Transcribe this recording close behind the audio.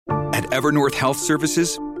At Evernorth Health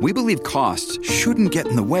Services, we believe costs shouldn't get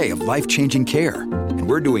in the way of life-changing care, and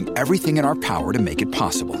we're doing everything in our power to make it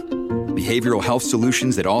possible. Behavioral health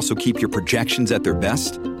solutions that also keep your projections at their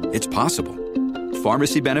best? It's possible.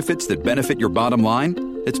 Pharmacy benefits that benefit your bottom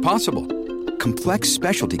line? It's possible. Complex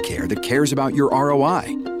specialty care that cares about your ROI?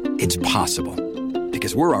 It's possible.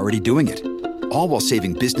 Because we're already doing it. All while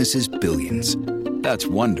saving businesses billions. That's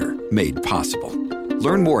Wonder made possible.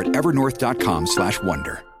 Learn more at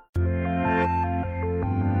evernorth.com/wonder.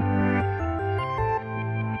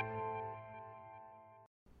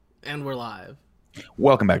 And we're live.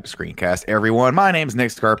 Welcome back to Screencast, everyone. My name is Nick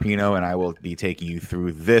Scarpino, and I will be taking you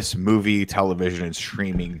through this movie, television, and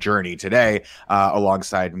streaming journey today.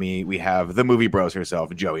 Alongside me, we have the movie bros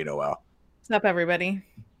herself, Joey Noel. What's up, everybody?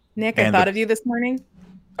 Nick, I thought of you this morning.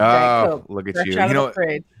 Oh, look at you. You know what?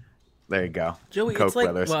 There you go. Joey, Coke it's like,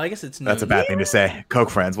 Brothers. well, I guess it's noon. That's a bad thing to say. Coke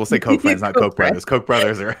friends. We'll say Coke friends, not Coke Brothers. Coke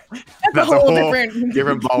Brothers are that's a whole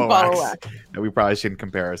different ball of wax that we probably shouldn't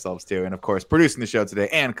compare ourselves to. And of course, producing the show today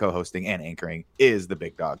and co-hosting and anchoring is the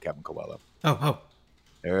big dog, Kevin Coelho. Oh.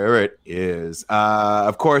 There it is.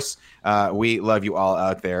 Of course, we love you all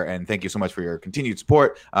out there, and thank you so much for your continued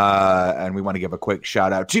support. And we want to give a quick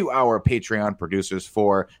shout out to our Patreon producers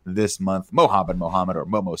for this month: Mohammed or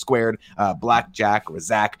Momo Squared, Blackjack,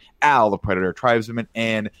 Razak, Al the Predator Tribesman,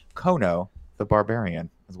 and Kono the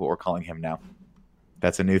Barbarian is what we're calling him now.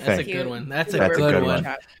 That's a new thing. That's a good one. That's a That's good one.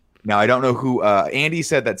 Now, I don't know who Andy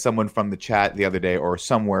said that someone from the chat the other day or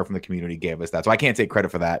somewhere from the community gave us that. So I can't take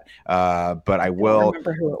credit for that. But I will.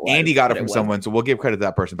 Remember who it was, Andy got it from someone. So we'll give credit to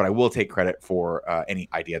that person. But I will take credit for any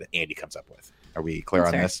idea that Andy comes up with. Are we clear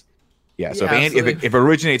on this? Yeah. So if it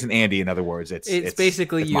originates in Andy, in other words, it's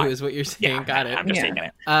basically you, mine. is what you're saying. Yeah, got it. I'm just taking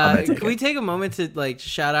it. Can we take a moment to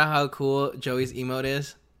shout out how cool Joey's emote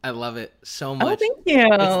is? I love it so much. Oh, thank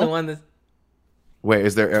you. It's the one that. Wait,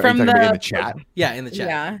 is there? Are you From talking about in the- the chat? Yeah, in the chat.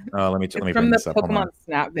 Yeah. Oh, let me It's bring from the this up. Hold Pokemon on.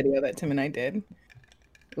 Snap video that Tim and I did.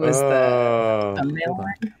 It was the thumbnail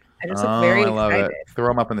one. I just look very I love excited. it. Throw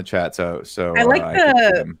them up in the chat. So I like can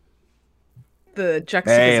see them. the Hey, there it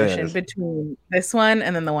juxtaposition is. between this one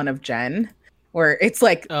and then the one of Jen, where it's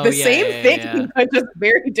like Oh, the yeah, same yeah, thing, yeah. but just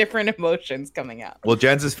very different emotions coming out. Well,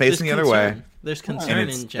 Jen's is facing the other way. There's And concern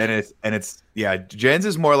it's in Jen. yeah. Jen's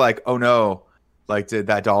is more like, oh no, like did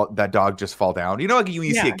that dog just fall down? You know, like you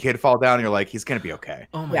see a Yeah. kid fall down, and you're like, he's gonna be okay.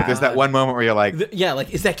 Oh my Yeah. god. There's that one moment where you're like,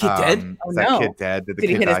 like, is that kid dead? Oh, Is that no. kid dead? Did the Did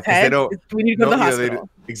he kid hit die? his 'Cause they head? don't. Do we need to go to the yeah, they hospital?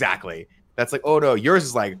 exactly. That's like, oh no, yours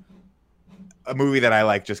is like a movie that I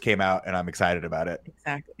like just came out, and I'm excited about it.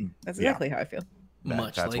 Exactly. That's Yeah. exactly how I feel.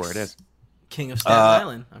 Much That's like where it is. King of Staten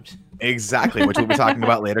Island. I'm just... Exactly, which we'll be talking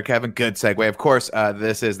about later, Kevin. Good segue. Of course,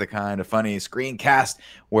 this is the kind of funny screencast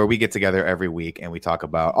where we get together every week and we talk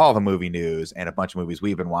about all the movie news and a bunch of movies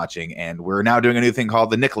we've been watching. And we're now doing a new thing called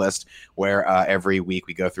the Nick List, where every week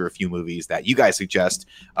we go through a few movies that you guys suggest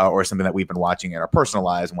or something that we've been watching in our personal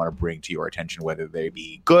lives and want to bring to your attention, whether they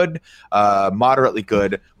be good, moderately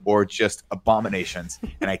good, or just abominations.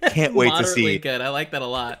 And I can't wait to see. Good. I like that a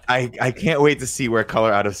lot. I can't wait to see where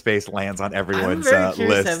Color Out of Space lands on I'm everyone's very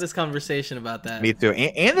curious list. to have this conversation about that. Me too.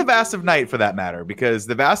 And The Vast of Night, for that matter, because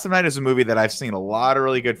The Vast of Night is a movie that I've seen a lot of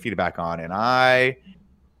really good feedback on, and I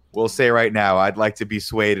will say right now, I'd like to be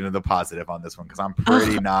swayed into the positive on this one, because I'm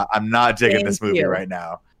not digging this movie right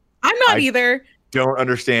now. I'm not either. Don't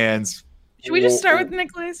understand. Should we just start with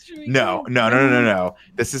Nicholas? No.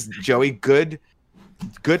 This is Joey. Good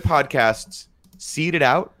podcasts. Seed it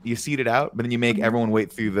out, but then you make everyone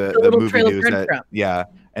wait through the movie trail news.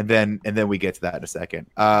 And then we get to that in a second.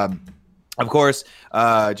 Of course,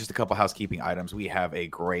 just a couple housekeeping items. We have a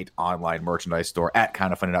great online merchandise store at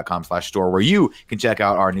kindoffunny.com/store where you can check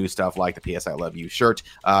out our new stuff like the PS I Love You shirt.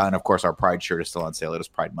 And of course, our Pride shirt is still on sale. It is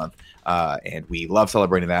Pride Month. And we love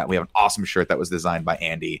celebrating that. We have an awesome shirt that was designed by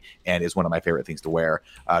Andy and is one of my favorite things to wear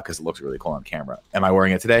because it looks really cool on camera. Am I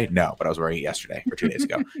wearing it today? No, but I was wearing it yesterday or 2 days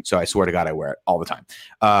ago. So I swear to God, I wear it all the time.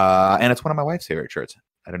 And it's one of my wife's favorite shirts.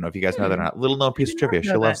 I don't know if you guys know that or not. Little known piece of trivia.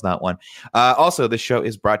 She loves that one. Also, this show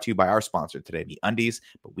is brought to you by our sponsor today, the Undies,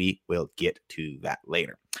 but we will get to that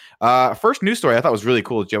later. First news story I thought was really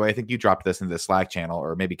cool, Joey. I think you dropped this into the Slack channel,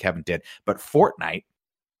 or maybe Kevin did, but Fortnite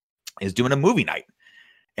is doing a movie night,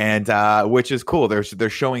 and which is cool. They're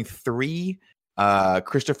showing 3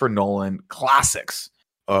 Christopher Nolan classics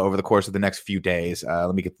over the course of the next few days.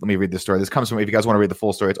 Let me read this story. This comes from, if you guys want to read the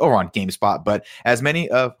full story, it's over on GameSpot. But as many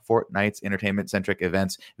of Fortnite's entertainment-centric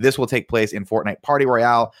events, this will take place in Fortnite Party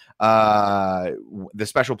Royale, the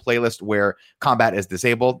special playlist where combat is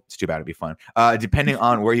disabled. It's too bad, it'd be fun. Depending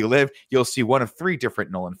on where you live, you'll see one of 3 different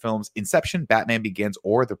Nolan films: Inception, Batman Begins,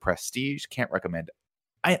 or The Prestige. Can't recommend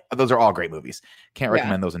Those are all great movies. Can't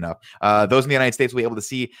recommend those enough. Those in the United States will be able to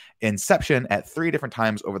see Inception at 3 different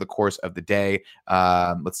times over the course of the day.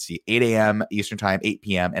 Let's see, 8 a.m. Eastern time, 8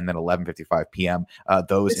 p.m., and then 11:55 p.m.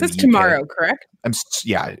 This is tomorrow, correct?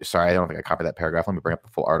 Sorry, I don't think I copied that paragraph. Let me bring up the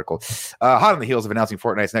full article. Hot on the heels of announcing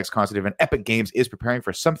Fortnite's next concert event, Epic Games is preparing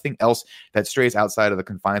for something else that strays outside of the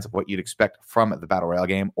confines of what you'd expect from the Battle Royale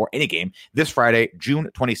game or any game. This Friday, June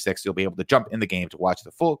 26th, you'll be able to jump in the game to watch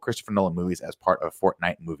the full Christopher Nolan movies as part of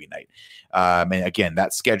Fortnite movie night. And again,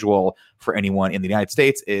 that schedule for anyone in the United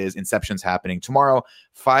States is Inception's happening tomorrow,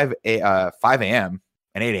 5 a.m.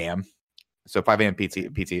 and 8 a.m. So 5 a.m.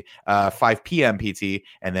 PT, 5 p.m. PT,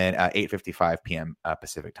 and then 8:55 p.m.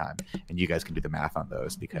 Pacific time. And you guys can do the math on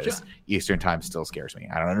those because Eastern time still scares me.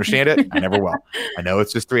 I don't understand it. I never will. I know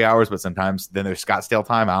it's just 3 hours, but sometimes then there's Scottsdale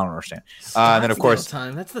time. I don't understand. And then of course,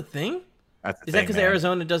 time. That's the thing. Is that because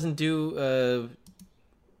Arizona doesn't do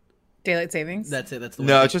daylight savings? That's it. That's the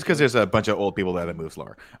no. It's just because there's a bunch of old people there that move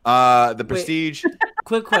slower. The Prestige.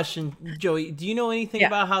 Quick question, Joey. Do you know anything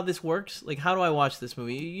about how this works? Like, how do I watch this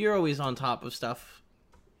movie? You're always on top of stuff.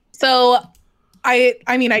 So, I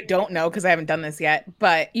mean, I don't know because I haven't done this yet.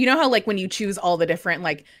 But you know how, like, when you choose all the different,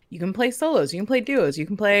 like, you can play solos, you can play duos, you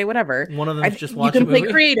can play whatever. One of them is just watch You a can movie?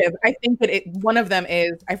 play creative. I think that one of them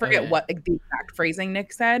is, I forget what the exact phrasing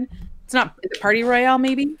Nick said. It's not, is it Party Royale,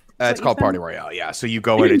 maybe? It's called Party Royale, yeah. So you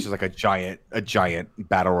go in, it's just like a giant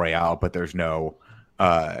battle royale, but there's no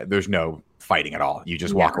fighting at all. You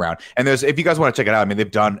just walk around. And if you guys want to check it out, I mean,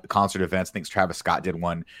 they've done concert events. I think Travis Scott did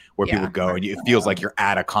one where people go and it feels like you're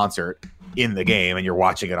at a concert in the game and you're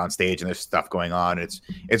watching it on stage and there's stuff going on. It's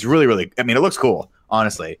really, really, I mean, it looks cool,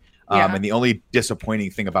 honestly. And the only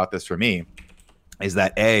disappointing thing about this for me is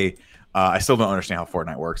that A, I still don't understand how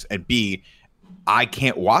Fortnite works, and B, I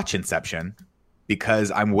can't watch Inception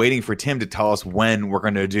because I'm waiting for Tim to tell us when we're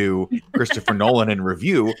going to do Christopher Nolan in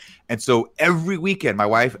review. And so every weekend, my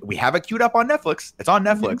wife, we have it queued up on Netflix. It's on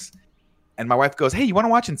Netflix. And my wife goes, hey, you want to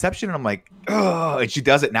watch Inception? And I'm like, oh, and she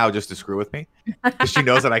does it now just to screw with me because she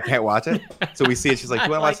knows that I can't watch it. So we see it. She's like,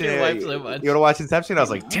 you want to watch Inception? I was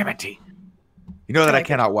like, damn it, T. You know that I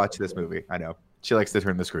cannot watch this movie. I know. She likes to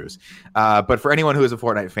turn the screws. But for anyone who is a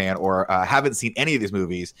Fortnite fan or haven't seen any of these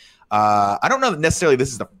movies, I don't know that necessarily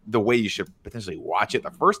this is the way you should potentially watch it the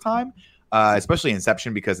first time, especially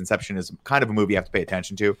Inception, because Inception is kind of a movie you have to pay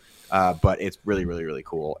attention to. But it's really, really, really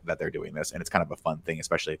cool that they're doing this. And it's kind of a fun thing,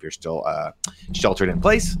 especially if you're still sheltered in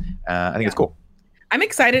place. I think it's cool. I'm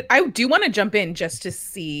excited. I do want to jump in just to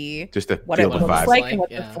see what it looks like and what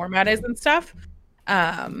the format is and stuff.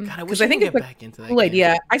 Because I think it's a cool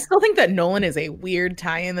idea. I still think that Nolan is a weird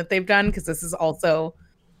tie-in that they've done because this is also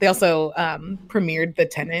they premiered the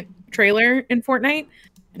Tenet trailer in Fortnite,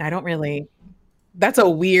 and I don't really. That's a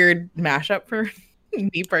weird mashup for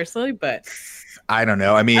me personally, but I don't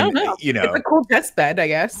know. I mean, you know, it's a cool test bed, I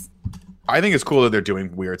guess. I think it's cool that they're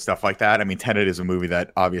doing weird stuff like that. I mean, Tenet is a movie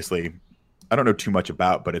that obviously I don't know too much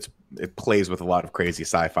about, but it plays with a lot of crazy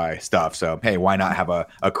sci-fi stuff. So, hey, why not have a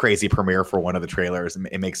crazy premiere for one of the trailers?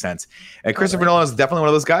 It makes sense. And Christopher Nolan is definitely one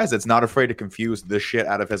of those guys that's not afraid to confuse the shit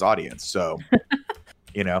out of his audience. So,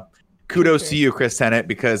 you know, kudos to you, Chris Tenet,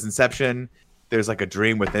 because Inception, there's like a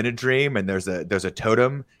dream within a dream, and there's a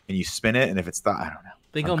totem, and you spin it, and if it's I don't know.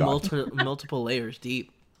 They go multiple layers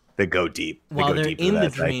deep. They go deep. While they're in the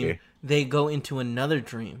dream, they go into another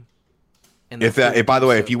dream. By the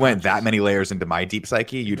way, if you went that many layers into my deep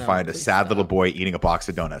psyche, you'd find a sad little boy eating a box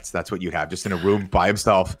of donuts. That's what you'd have, just in a room by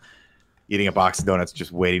himself, eating a box of donuts,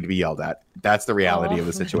 just waiting to be yelled at. That's the reality of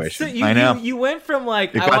the situation. So I know. You went from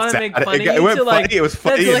like, I want to make fun of you to like, it was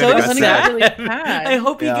funny. That's so sad. I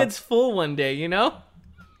hope he gets full one day, you know?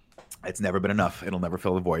 It's never been enough. It'll never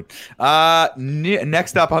fill the void.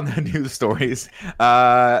 Next up on the news stories,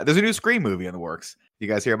 there's a new Scream movie in the works. You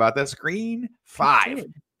guys hear about this? Scream 5.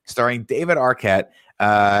 Starring David Arquette,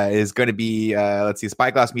 is going to be,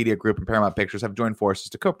 Spyglass Media Group and Paramount Pictures have joined forces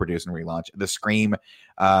to co-produce and relaunch the Scream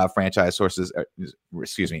franchise. Co-produce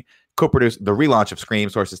the relaunch of Scream.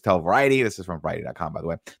 Sources tell Variety. This is from Variety.com, by the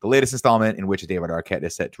way. The latest installment, in which David Arquette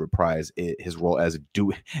is set to reprise his role as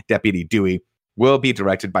Deputy Dewey, will be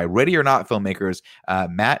directed by Ready or Not filmmakers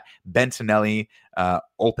Matt Bentinelli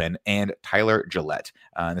Olpin and Tyler Gillette.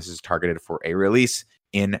 And this is targeted for a release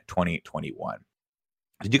in 2021.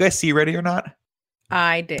 Did you guys see Ready or Not?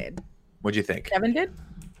 I did. What'd you think? Kevin did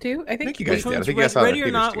too. I think you guys did. I think you guys saw Ready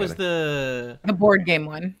or Not was the board game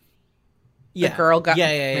one. Yeah, the girl got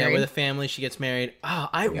married. Where the family she gets married. Oh,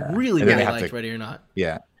 I really liked Ready or Not.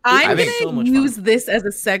 Yeah, I'm gonna use this as a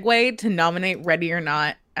segue to nominate Ready or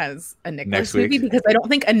Not as a Nicholas movie because I don't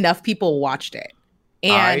think enough people watched it.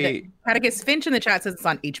 And Atticus Finch in the chat says it's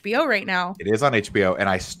on HBO right now. It is on HBO, and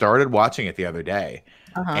I started watching it the other day,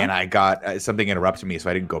 and I got something interrupted me, so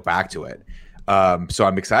I didn't go back to it. So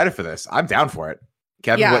I'm excited for this. I'm down for it.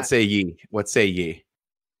 Kevin, what say ye? What say ye?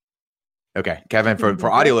 Okay, Kevin, for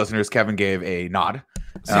audio listeners, Kevin gave a nod,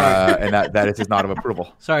 and that is his nod of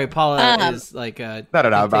approval. Sorry, Paula is like no.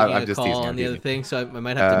 I'm just teasing on the other thing, so I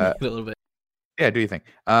might have to move it a little bit. Yeah, do you think?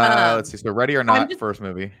 Let's see. So, Ready or Not, first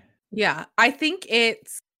movie. Yeah, I think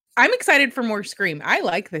I'm excited for more Scream. I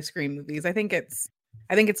like the Scream movies. I think it's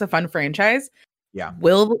a fun franchise. Yeah.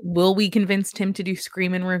 Will we convince Tim to do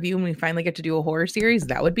Scream in review when we finally get to do a horror series?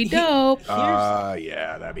 That would be dope.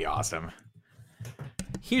 Yeah, that'd be awesome.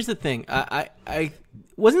 Here's the thing. I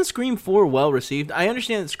wasn't Scream 4 well received. I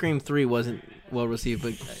understand that Scream 3 wasn't well received,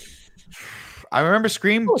 but I remember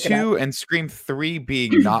Scream 2 and Scream 3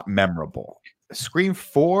 being not memorable. Scream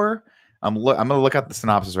 4, I'm going to look at the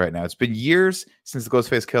synopsis right now. It's been years since the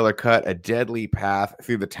Ghostface Killer cut a deadly path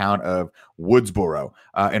through the town of Woodsboro.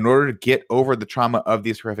 In order to get over the trauma of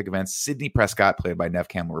these horrific events, Sidney Prescott, played by Neve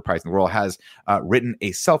Campbell, reprising the role, has written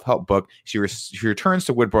a self-help book. She returns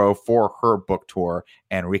to Woodsboro for her book tour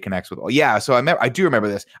and reconnects with. So I do remember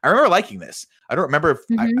this. I remember liking this. I don't remember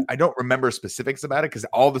I don't remember specifics about it because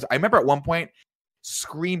all this. I remember at one point,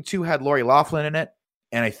 Scream 2 had Lori Loughlin in it,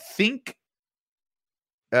 and I think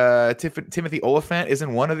Timothy Olyphant is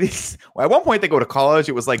in one of these. Well, at one point they go to college.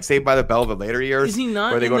 It was like Saved by the Bell the later years. Is he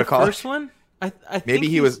not where they in go the to college? First one? I maybe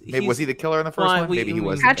he was. Was he the killer in the first one? Maybe he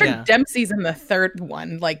was. Patrick Dempsey's in the third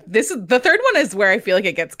one. Like the third one is where I feel like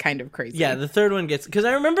it gets kind of crazy. Yeah, the third one gets because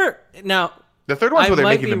I remember now. The third one's where they're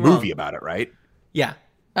making the movie about it, right? Yeah.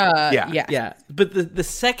 Yeah. But the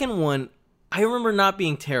second one, I remember not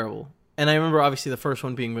being terrible, and I remember obviously the first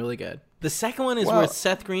one being really good. The second one is where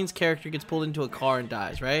Seth Green's character gets pulled into a car and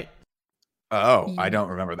dies, right? Oh, I don't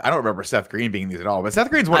remember. I don't remember Seth Green being these at all. But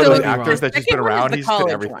Seth Green's one of those actors that's just been around. He's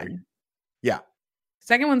been everything. One. Yeah.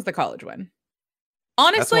 Second one's the college one.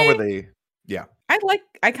 Honestly, that's one where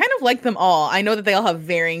I kind of like them all. I know that they all have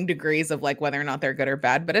varying degrees of like whether or not they're good or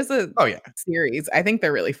bad, but as a series, I think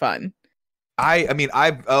they're really fun.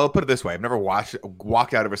 I'll put it this way: I've never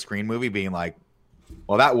walked out of a Scream movie being like,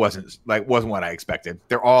 "Well, that wasn't what I expected."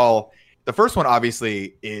 They're all. The first one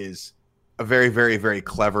obviously is a very, very, very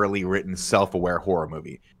cleverly written, self-aware horror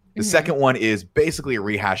movie. The second one is basically a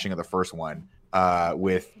rehashing of the first one,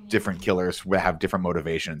 with different killers who have different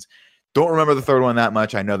motivations. Don't remember the third one that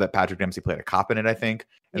much. I know that Patrick Dempsey played a cop in it, I think.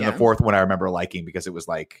 And the fourth one I remember liking because it was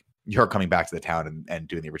like her coming back to the town and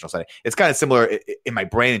doing the original setting. It's kind of similar in my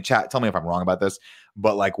brain and chat. Tell me if I'm wrong about this,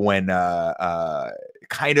 but like when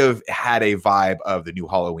kind of had a vibe of the new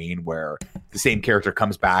Halloween where the same character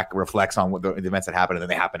comes back, reflects on what the events that happened, and then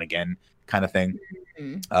they happen again kind of thing.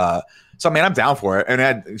 So, man, I'm down for it.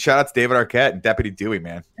 And shout out to David Arquette and Deputy Dewey,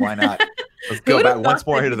 man. Why not? Let's go back once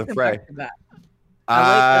more into the fray.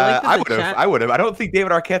 I would have. I don't think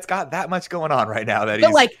David Arquette's got that much going on right now.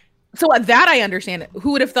 So that I understand.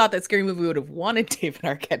 Who would have thought that Scary Movie would have wanted David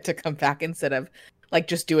Arquette to come back instead of like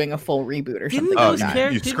just doing a full reboot or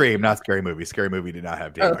something? You Scream, not Scary Movie. Scary Movie did not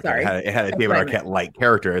have David Arquette. It had a David Arquette-like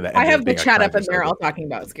character. That I have the chat up and they're all talking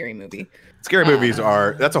about Scary Movie. Scary movies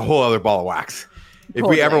that's a whole other ball of wax. If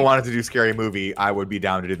we ever wanted to do Scary Movie, I would be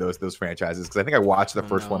down to do those franchises because I think I watched the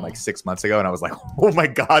first one like 6 months ago and I was like, oh my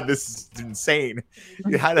god, this is insane.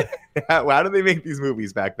 How did they make these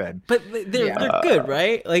movies back then? But they're good,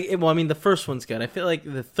 right? Like, well, I mean, the first one's good. I feel like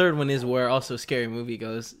the third one is where also Scary Movie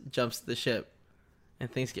jumps the ship, and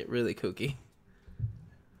things get really kooky.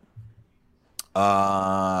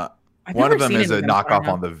 One of them is a knockoff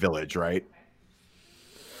on The Village, right?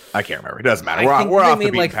 I can't remember. It doesn't matter. We're off the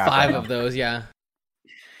beaten path. 5 of those, yeah.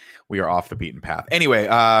 We are off the beaten path. Anyway,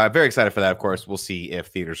 very excited for that, of course. We'll see if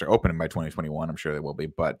theaters are opening by 2021. I'm sure they will be,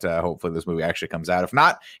 but hopefully this movie actually comes out. If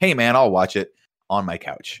not, hey, man, I'll watch it on my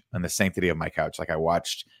couch, on the sanctity of my couch, like I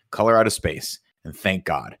watched Color Out of Space, and thank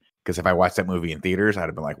God, because if I watched that movie in theaters, I'd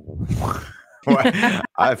have been like,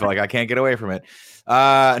 I feel like I can't get away from it.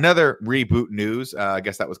 Another reboot news. I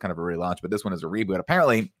guess that was kind of a relaunch, but this one is a reboot.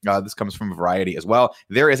 Apparently, this comes from Variety as well.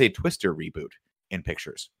 There is a Twister reboot in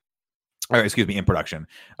pictures. In production,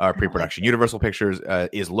 pre-production. Universal Pictures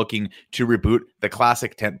is looking to reboot the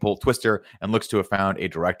classic tentpole Twister and looks to have found a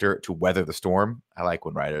director to weather the storm. I like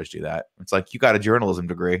when writers do that. It's like, you got a journalism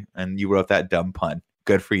degree and you wrote that dumb pun.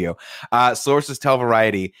 Good for you. Sources tell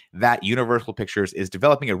Variety that Universal Pictures is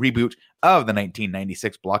developing a reboot of the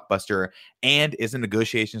 1996 blockbuster and is in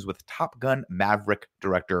negotiations with Top Gun Maverick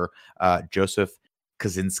director Joseph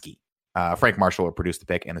Kosinski. Frank Marshall will produce the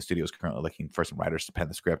pick, and the studio is currently looking for some writers to pen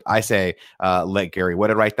the script. I say let Gary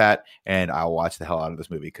Whitta write that, and I'll watch the hell out of this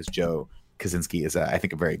movie because Joe Kaczynski is, I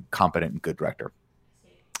think, a very competent and good director.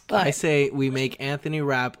 But I say we make Anthony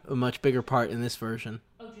Rapp a much bigger part in this version.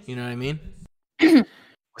 You know what I mean?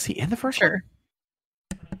 Was he in the first one?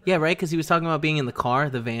 Yeah, right? Because he was talking about being in the car,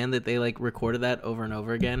 the van that they like recorded that over and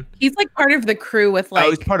over again. He's like part of the crew with like. Oh,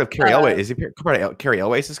 he's part of Carrie Elway. Is he part of Carrie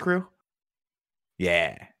Elway's crew?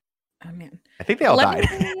 Yeah. Oh man, I think they all died.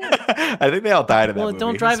 I think they all died in that movie.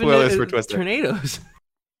 Don't drive into tornadoes.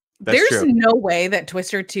 There's no way that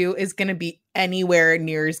Twister 2 is going to be anywhere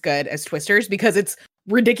near as good as Twisters, because it's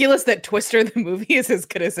ridiculous that Twister the movie is as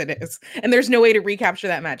good as it is, and there's no way to recapture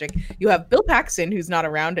that magic. You have Bill Paxton, who's not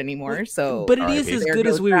around anymore, so but it is as good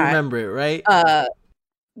as we remember it, right?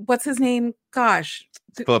 What's his name? Gosh,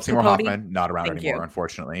 Philip Seymour Hoffman, not around anymore,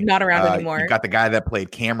 unfortunately. Not around anymore. You got the guy that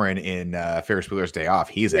played Cameron in Ferris Bueller's Day Off.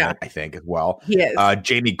 He's in it, I think, as well. He is.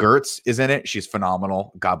 Jamie Gertz is in it. She's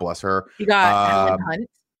phenomenal. God bless her. You got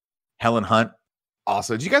Helen Hunt.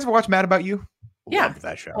 Also, did you guys ever watch Mad About You? Yeah, love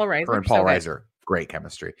that show. Her and Paul Reiser, great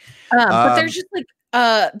chemistry. But there's just like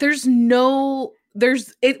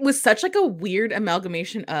it was such like a weird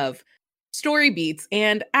amalgamation of story beats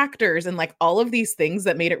and actors and like all of these things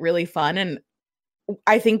that made it really fun. And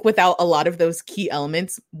I think without a lot of those key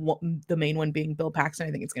elements, the main one being Bill Paxton,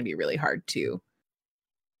 I think it's going to be really hard to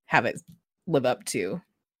have it live up to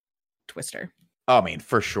Twister. Oh, I mean,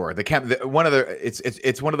 for sure.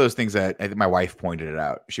 It's one of those things that I think my wife pointed it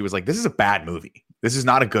out. She was like, "This is a bad movie. This is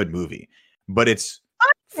not a good movie, but it's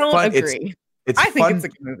fun. I agree. I think it's a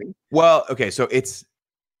good movie." Well, okay, so it's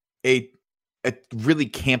a really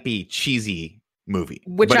campy, cheesy movie,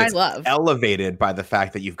 which I love. Elevated by the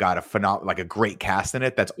fact that you've got a great cast in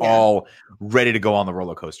it that's all ready to go on the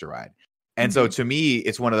roller coaster ride. And so to me,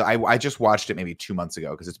 it's one of the I just watched it maybe 2 months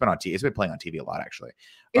ago because it's been on TV. It's been playing on TV a lot, actually.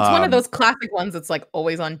 It's one of those classic ones that's like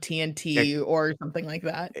always on TNT or something like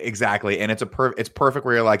that. Exactly. And it's perfect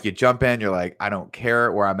where you're like, you jump in, you're like, I don't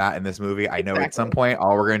care where I'm at in this movie. I know at some point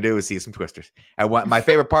all we're gonna do is see some twisters. And my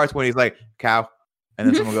favorite part is when he's like, cow, and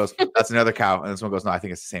then someone goes, that's another cow, and then someone goes, no, I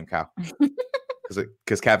think it's the same cow.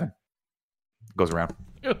 Because Kevin goes around.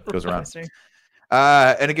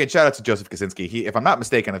 And again, shout out to Joseph Kosinski. If I'm not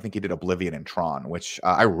mistaken, I think he did Oblivion and Tron, which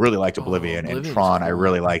I really liked Oblivion and Tron. Cool. I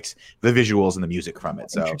really liked the visuals and the music from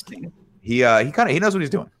it. So he knows what he's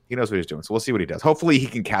doing. He knows what he's doing. So we'll see what he does. Hopefully he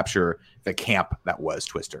can capture the camp that was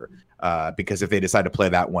Twister. Because if they decide to play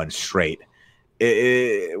that one straight,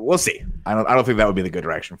 we'll see. I don't think that would be the good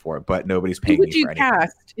direction for it, but nobody's paying me for anything. Who would you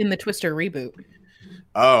cast in the Twister reboot?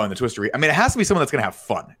 Oh, and the Twister. I mean, it has to be someone that's going to have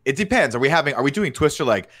fun. It depends. Are we doing Twister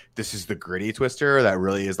like this is the gritty Twister that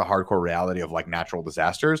really is the hardcore reality of like natural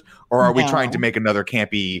disasters? Or are we trying to make another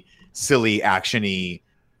campy, silly, actiony,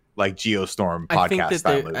 like Geostorm podcast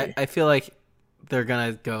style movie? I feel like they're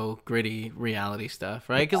going to go gritty reality stuff,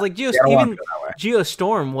 right? Because like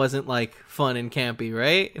Geostorm wasn't like fun and campy,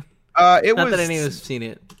 right? Not that any of us have seen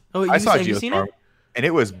it. Oh, I saw Geostorm, and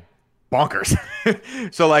it was bonkers.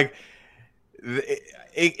 So like,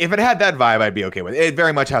 if it had that vibe, I'd be okay with it. It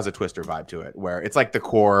very much has a Twister vibe to it, where it's like The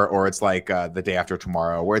Core, or it's like The Day After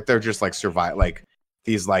Tomorrow, where they're just like survive, like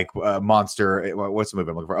these like monster. What's the movie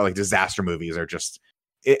I'm looking for? Like disaster movies are just.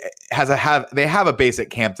 They have a basic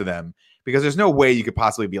camp to them because there's no way you could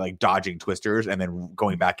possibly be like dodging Twisters and then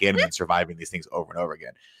going back in and then surviving these things over and over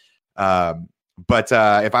again. But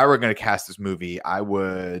if I were going to cast this movie, I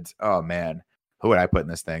would. Oh man, who would I put in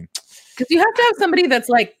this thing? Because you have to have somebody that's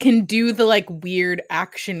like can do the like weird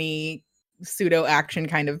actiony pseudo action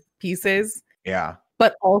kind of pieces. Yeah.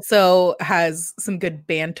 But also has some good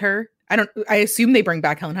banter. I assume they bring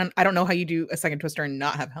back Helen Hunt. I don't know how you do a second Twister and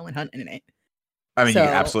not have Helen Hunt in it. I mean, you can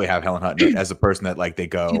absolutely have Helen Hunt as a person that like they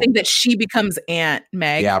go. Do you think that she becomes Aunt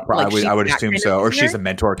Meg? Yeah, I would assume so. Or she's a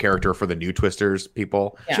mentor character for the new Twisters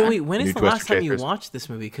people. Yeah. Joey, when is the last time you watched this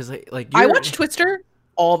movie? Because I watch Twister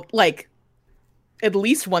at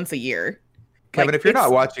least once a year. Kevin, if you're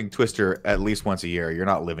not watching Twister at least once a year, you're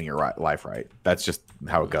not living your life right. That's just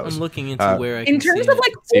how it goes. I'm looking into where I can in terms of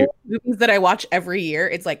like old movies that I watch every year,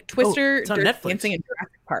 it's like Twister, it's on Netflix. Dancing in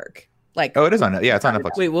Jurassic Park. Like, it is on. Yeah, it's on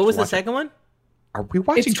Netflix. Wait, what was the second one? Are we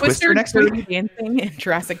watching Twister next week? Dancing in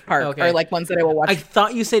Jurassic Park are like ones that I will watch. I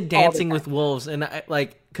thought you said Dancing with Wolves, and I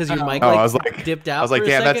like because your mic I was like dipped out. I was like,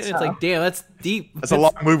 damn, that's deep. That's a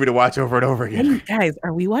long movie to watch over and over again. Hey, guys,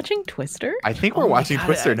 are we watching Twister? I think we're watching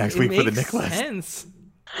Twister next week for the Nick list. Sense.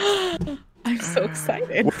 I'm so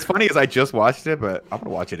excited. What's funny is I just watched it, but I'm gonna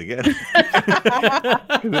watch it again.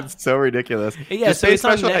 It's so ridiculous. Yeah, just pay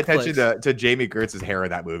special attention to Jamie Gertz's hair in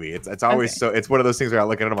that movie. It's always so. It's one of those things where I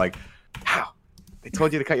look at it, I'm like, how? They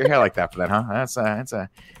told you to cut your hair like that for that, huh?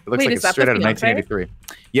 It looks like it's straight out of 1983.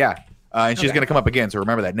 Yeah, and she's going to come up again. So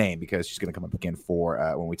remember that name because she's going to come up again for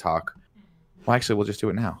when we talk Well, actually, we'll just do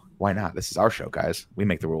it now. Why not? This is our show, guys. We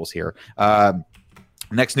make the rules here.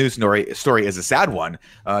 Next news story is a sad one.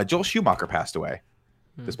 Joel Schumacher passed away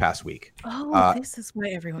this past week. Oh, this is why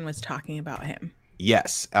everyone was talking about him.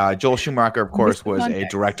 Yes. Joel Schumacher, of course, was a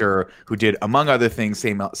director who did, among other things,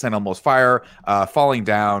 St. Elmo's Fire, Falling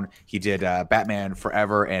Down. He did Batman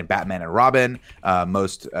Forever and Batman and Robin.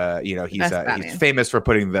 He's famous for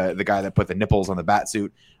putting the guy that put the nipples on the bat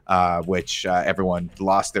suit, which everyone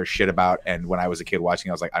lost their shit about. And when I was a kid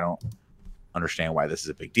watching, I was like, I don't understand why this is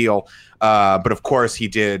a big deal. But of course, he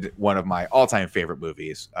did one of my all-time favorite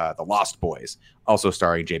movies, The Lost Boys, also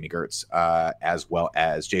starring Jamie Gertz, as well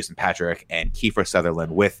as Jason Patric and Kiefer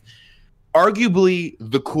Sutherland, with arguably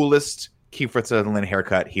the coolest Kiefer Sutherland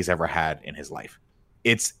haircut he's ever had in his life.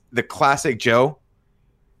 It's the classic Joe.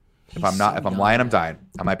 If I'm lying, I'm dying.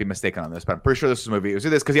 I might be mistaken on this, but I'm pretty sure this was a movie. It was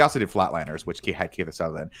this because he also did Flatliners, which he had Kiefer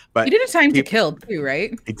Sutherland. But he did A Time to Kill too,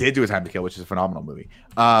 right? He did do A Time to Kill, which is a phenomenal movie.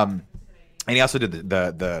 And he also did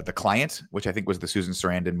the Client, which I think was the Susan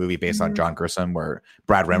Sarandon movie based on John Grisham, where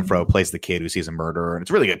Brad Renfro plays the kid who sees a murderer, and it's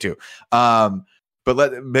really good too.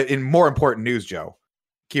 But in more important news, Joe,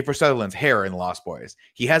 Kiefer Sutherland's hair in Lost Boys.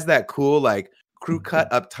 He has that cool like crew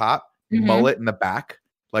cut up top, mullet in the back,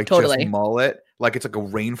 like just mullet, like it's like a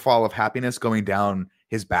rainfall of happiness going down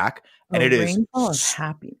his back, and it is of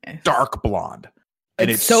happiness, dark blonde, and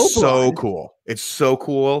it's so cool. It's so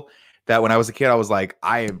cool. That when I was a kid, I was like,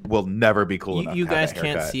 I will never be cool enough. You guys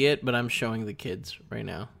can't see it, but I'm showing the kids right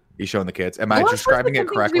now. You're showing the kids. Am I describing it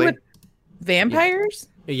correctly? Vampires?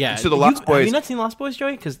 Yeah. So the Lost Boys. Have you not seen Lost Boys,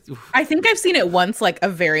 Joey? Because I think I've seen it once, like a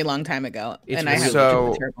very long time ago, and I have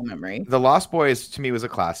a terrible memory. The Lost Boys to me was a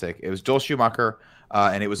classic. It was Joel Schumacher,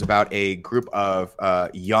 and it was about a group of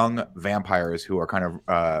young vampires who are kind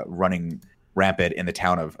of running rampant in the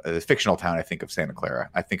town of the fictional town, I think, of Santa Clara.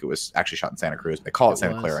 I think it was actually shot in Santa Cruz. They call it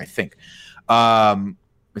Santa Clara, I think.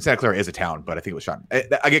 Santa Clara is a town, but I think it was shot in,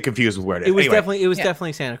 I get confused with where it is. It was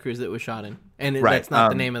definitely Santa Cruz that was shot in, and that's not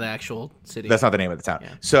the name of the actual city. That's not the name of the town.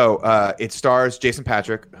 Yeah. So it stars Jason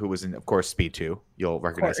Patric, who was in, of course, Speed 2. You'll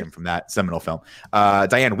recognize him from that seminal film.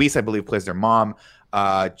 Diane Weiss, I believe, plays their mom.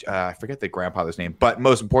 I forget the grandfather's name, but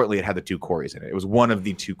most importantly, it had the two Coreys in it. It was one of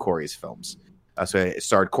the two Coreys films. So it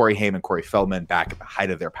starred Corey Haim and Corey Feldman back at the height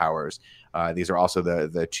of their powers. These are also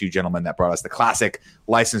the two gentlemen that brought us the classic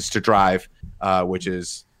License to Drive, which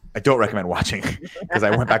is I don't recommend watching because I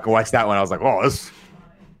went back and watched that one. I was like, oh,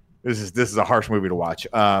 this is a harsh movie to watch.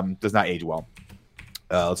 Does not age well.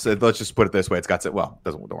 Let's just put it this way. It's got don't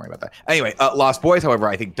worry about that. Anyway, Lost Boys, however,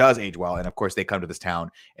 I think does age well. And of course they come to this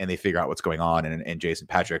town and they figure out what's going on. And Jason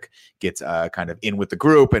Patric gets kind of in with the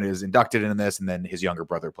group and is inducted into this. And then his younger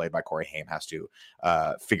brother, played by Corey Haim, has to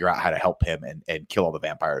figure out how to help him and kill all the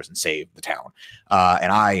vampires and save the town.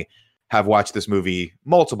 And I have watched this movie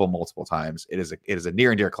multiple times. It is a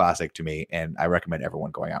near and dear classic to me, and I recommend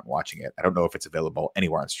everyone going out and watching it. I don't know if it's available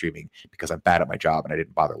anywhere on streaming because I'm bad at my job and I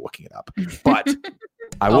didn't bother looking it up. But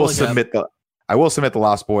I will submit the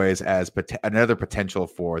Lost Boys as another potential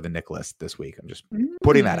for the Nicholas this week. I'm just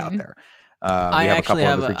putting that out there. I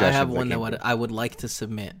have one that I would like to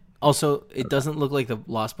submit. Also, it doesn't look like the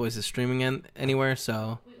Lost Boys is streaming anywhere,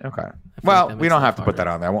 so okay. Well, we don't have to put that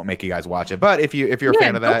on there. I won't make you guys watch it. But if you're a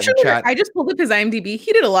fan of that, chat. I just pulled up his IMDb.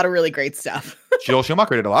 He did a lot of really great stuff. Joel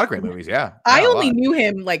Schumacher did a lot of great movies. Yeah, I only knew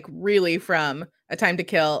him like really from A Time to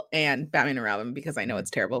Kill and Batman and Robin because I know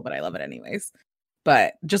it's terrible, but I love it anyways.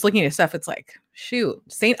 But just looking at stuff, it's like shoot,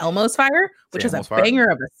 St. Elmo's Fire, which is a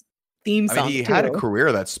banger of a theme song. I mean, he had a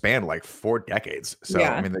career that spanned like 4 decades. So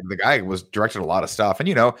yeah. I mean, the guy was directed a lot of stuff, and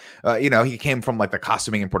he came from like the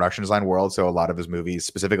costuming and production design world. So a lot of his movies,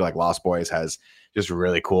 specifically like Lost Boys, has just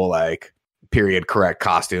really cool like period correct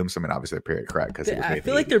costumes. I mean, obviously they're period correct because I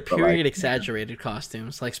feel like they're period exaggerated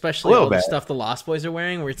costumes, like especially all the stuff the Lost Boys are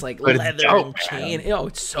wearing, where it's like leather and chain. Oh,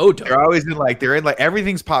 it's so dope. They're in like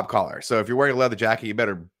everything's pop collar. So if you're wearing a leather jacket, you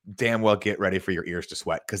better damn well get ready for your ears to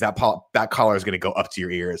sweat because that collar is going to go up to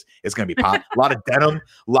your ears. It's going to be pop. A lot of denim,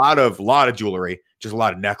 a lot of jewelry, just a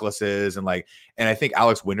lot of necklaces and I think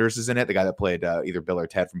Alex Winters is in it, the guy that played either Bill or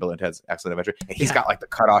Ted from Bill and Ted's Excellent Adventure, and he's got like the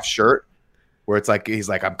cut off shirt. Where it's like he's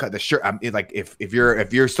like I'm cut the shirt. I'm like if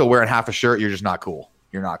you're still wearing half a shirt, you're just not cool.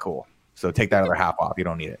 You're not cool. So take that other half off. You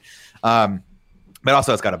don't need it. But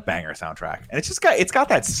also it's got a banger soundtrack, and it's got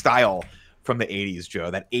that style from the '80s,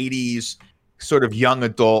 Joe. That '80s sort of young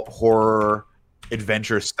adult horror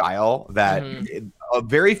adventure style that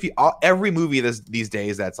very few. Every movie these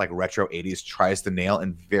days that's like retro '80s tries to nail,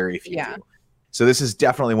 and very few do. So this is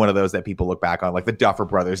definitely one of those that people look back on. Like the Duffer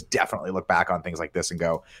Brothers definitely look back on things like this and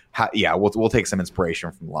go, yeah, we'll take some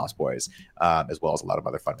inspiration from the Lost Boys, as well as a lot of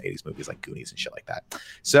other fun 80s movies like Goonies and shit like that.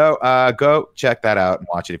 So go check that out and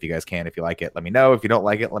watch it if you guys can. If you like it, let me know. If you don't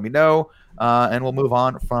like it, let me know. And we'll move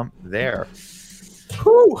on from there.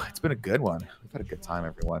 Whew, it's been a good one. We've had a good time,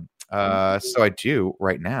 everyone. So I do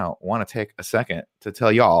right now want to take a second to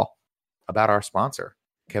tell y'all about our sponsor.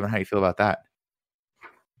 Kevin, how do you feel about that?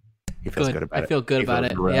 He feels good about it. I feel good about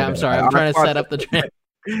it. Yeah, I'm sorry. I'm trying to set up the trend.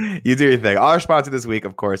 You do your thing. Our sponsor this week,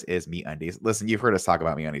 of course, is MeUndies. Listen, you've heard us talk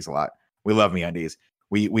about MeUndies a lot. We love MeUndies.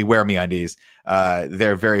 We wear MeUndies.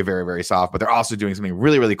 They're very, very, very soft, but they're also doing something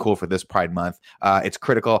really, really cool for this Pride Month. It's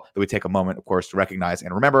critical that we take a moment, of course, to recognize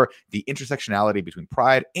and remember the intersectionality between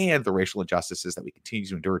Pride and the racial injustices that we continue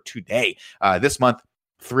to endure today. This month,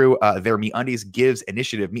 through their MeUndies Gives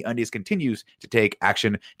initiative, MeUndies continues to take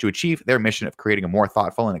action to achieve their mission of creating a more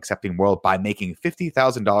thoughtful and accepting world by making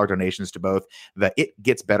 $50,000 donations to both the It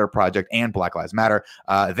Gets Better Project and Black Lives Matter.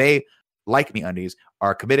 They, like MeUndies,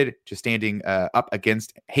 are committed to standing up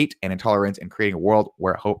against hate and intolerance and creating a world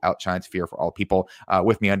where hope outshines fear for all people.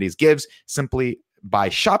 With MeUndies Gives, simply by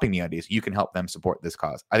shopping MeUndies, you can help them support this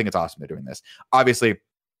cause. I think it's awesome they're doing this. Obviously,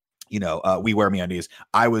 we wear MeUndies.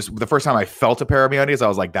 The first time I felt a pair of MeUndies, I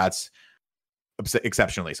was like, that's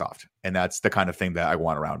exceptionally soft. And that's the kind of thing that I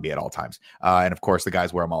want around me at all times. And of course, the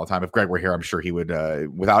guys wear them all the time. If Greg were here, I'm sure he would,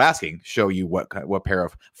 without asking, show you what pair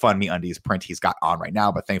of fun MeUndies print he's got on right now.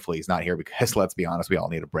 But thankfully, he's not here because, let's be honest, we all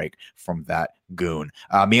need a break from that goon.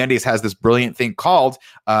 MeUndies has this brilliant thing called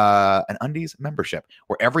an Undies membership,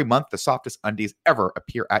 where every month the softest undies ever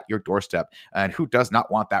appear at your doorstep. And who does not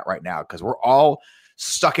want that right now? Because we're all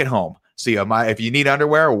stuck at home. So if you need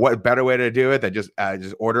underwear, what better way to do it than just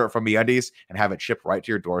order it from MeUndies and have it shipped right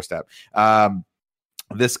to your doorstep.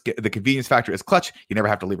 The convenience factor is clutch. You never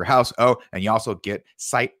have to leave your house. And you also get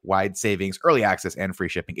site-wide savings, early access, and free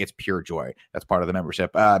shipping. It's pure joy. That's part of the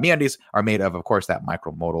membership. MeUndies are made of course, that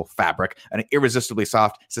micromodal fabric, an irresistibly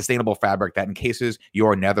soft, sustainable fabric that encases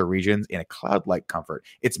your nether regions in a cloud-like comfort.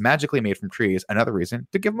 It's magically made from trees. Another reason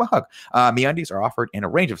to give them a hug. MeUndies are offered in a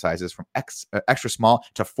range of sizes from extra small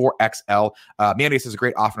to 4XL. MeUndies is a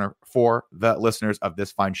great offer for the listeners of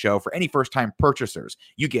this fine show. For any first-time purchasers,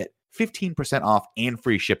 you get 15% off and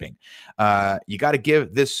free shipping. You got to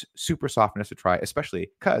give this super softness a try, especially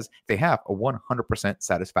because they have a 100%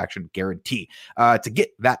 satisfaction guarantee. To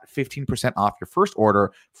get that 15% off your first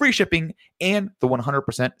order, free shipping, and the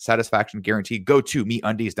 100% satisfaction guarantee, go to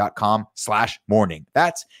MeUndies.com/morning.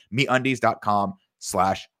 That's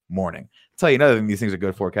MeUndies.com/morning. I'll tell you another thing these things are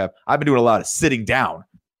good for, Kev. I've been doing a lot of sitting down,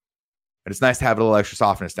 and it's nice to have a little extra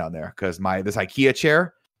softness down there because this IKEA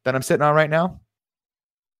chair that I'm sitting on right now,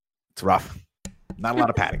 it's rough. Not a lot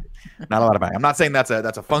of padding. I'm not saying that's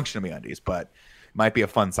a function of MeUndies, but it might be a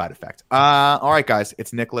fun side effect. All right, guys,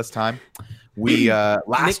 it's Nicholas time. We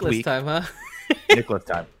last week time, huh? Nicholas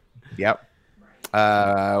time. Yep.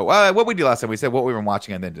 Well, what we did last time, we said what we've been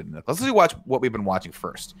watching and then did Nicholas. Let's watch what we've been watching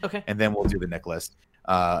first. Okay. And then we'll do the Nicholas.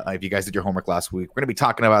 If you guys did your homework last week, we're going to be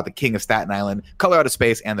talking about The King of Staten Island, Color Out of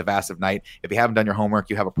Space, and The Vast of Night. If you haven't done your homework,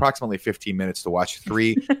 you have approximately 15 minutes to watch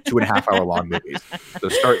 3 2.5 hour long movies. So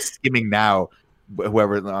start skimming now.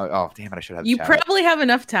 Whoever, damn it, I should have. You probably have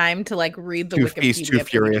enough time to read the Wikipedia. Too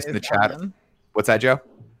furious in the chat. What's that, Joe?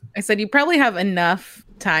 I said you probably have enough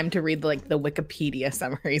time to read the Wikipedia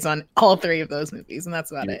summaries on all 3 of those movies, and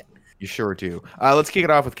that's about it. You sure do. Let's kick it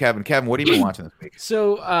off with Kevin. Kevin, what have you been watching this week?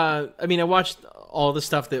 So, I watched all the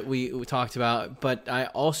stuff that we talked about, but I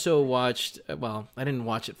also watched, I didn't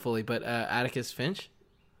watch it fully, but Atticus Finch.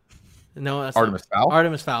 No, that's Artemis Fowl.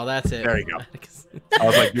 Artemis Fowl, that's it. There you go. I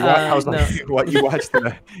was like, what? You watched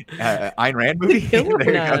the Ayn Rand movie?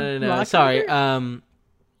 No. Sorry. And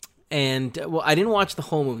I didn't watch the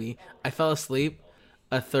whole movie. I fell asleep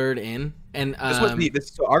a third in, and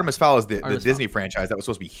so Artemis Fowl is the Disney franchise that was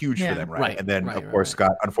supposed to be huge for them, right? And then of course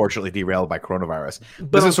got unfortunately derailed by coronavirus.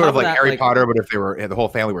 But this is sort of like Harry Potter, but if the whole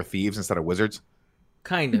family were thieves instead of wizards.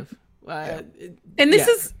 Kind of. And this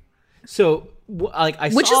is so I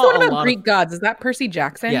which saw is the one about Greek gods. Is that Percy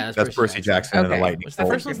Jackson? Yeah, that's Percy Jackson and the lightning. The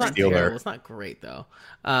first one's not terrible. It's not great though.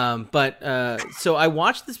 So I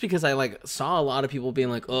watched this because I saw a lot of people being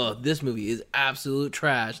like, "Oh, this movie is absolute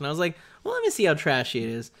trash," and I was like, "Well, let me see how trashy it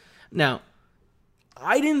is." Now,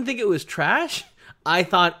 I didn't think it was trash. I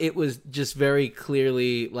thought it was just very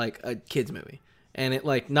clearly like a kids movie, and it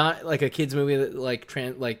not like a kids movie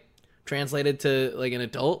that translated to an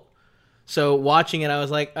adult. So watching it, I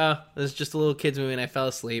was like, "Oh, this is just a little kids movie," and I fell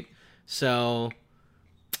asleep. So,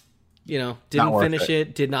 didn't finish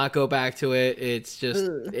it. Did not go back to it. It's just,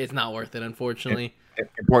 it's not worth it, unfortunately.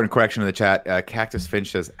 Important correction in the chat. Cactus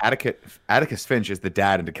Finch says Atticus Finch is the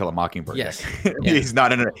dad in To Kill a Mockingbird. Yes. He's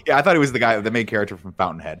not in it. Yeah, I thought he was the main character from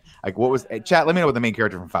Fountainhead. Like, what was chat? Let me know what the main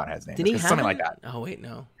character from Fountainhead's name is. Something like that. Oh wait,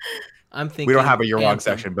 no. I'm thinking we don't have a You're Wrong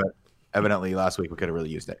section, but evidently last week we could have really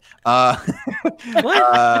used it.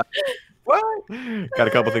 What? What? Got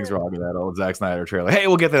a couple things wrong with that old Zack Snyder trailer. Hey,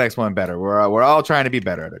 we'll get the next one better. We're all trying to be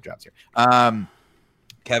better at our jobs here.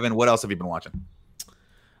 Kevin, what else have you been watching?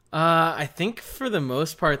 I think for the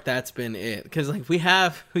most part that's been it, because like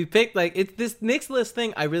we picked like it's this Nick's List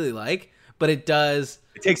thing I really like, but it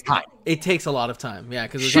takes time. It takes a lot of time, yeah.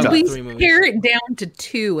 Because should we pare it down to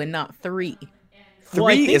 2 and not 3?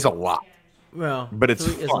 3 is a lot. Well, but it's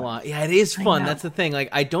 3 is a lot. Yeah, it is fun. That's the thing. Like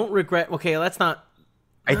I don't regret. Okay, let's not.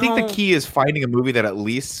 I think the key is finding a movie that at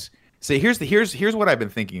least say here's what I've been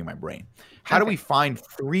thinking in my brain. How do we find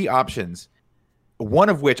 3 options, one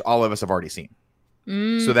of which all of us have already seen?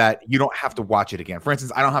 So that you don't have to watch it again. For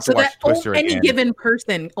instance, I don't have to watch Twister again. Any given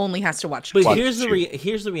person only has to watch Twister. But here's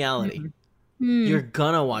the reality. Mm-hmm. You're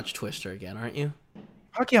gonna watch Twister again, aren't you?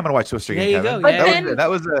 Okay, I'm gonna watch Twister again, Kevin. Go. Yeah.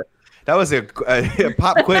 That was a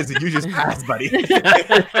pop quiz that you just passed, buddy.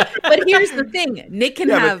 But here's the thing. Nick can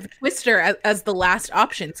have Twister as the last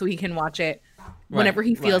option, so he can watch it whenever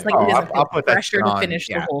he feels like he doesn't feel pressure to finish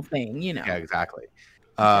the whole thing, you know. Yeah, exactly.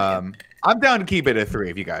 I'm down to keep it at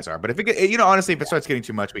 3 if you guys are, but if it, honestly, if it starts getting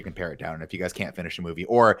too much, we can pare it down. And if you guys can't finish a movie,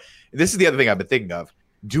 or this is the other thing I've been thinking of,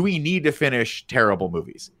 do we need to finish terrible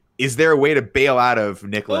movies? Is there a way to bail out of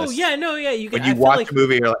Nicholas? Oh yeah, no, yeah. You can, when you watch a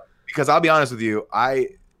movie, because I'll be honest with you,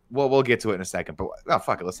 we'll get to it in a second, but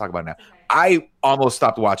fuck it, let's talk about it now. I almost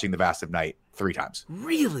stopped watching The Vast of Night 3 times.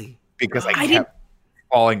 Really? Because I kept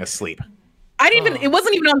falling asleep. It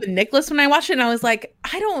wasn't even on the Nick List when I watched it, and I was like,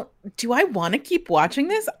 do I want to keep watching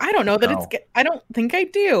this? I don't know that I don't think I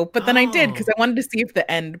do, but then I did because I wanted to see if the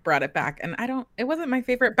end brought it back, and it wasn't my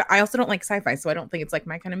favorite, but I also don't like sci-fi, so I don't think it's like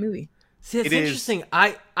my kind of movie. See, it's interesting.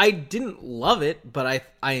 I didn't love it, but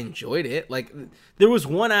I enjoyed it. Like, there was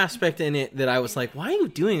one aspect in it that I was like, why are you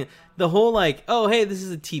doing it? The whole like, oh, hey, this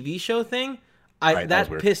is a TV show thing.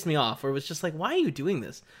 That pissed me off, or it was just like, why are you doing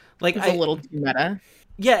this? Like, it's a little too meta.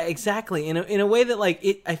 Yeah, exactly. In a way that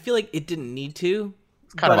like I feel like it didn't need to,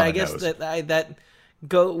 but I guess that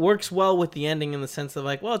works well with the ending in the sense of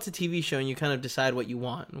like, well, it's a TV show and you kind of decide what you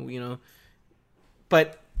want, you know.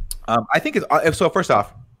 But I think so. First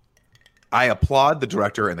off, I applaud the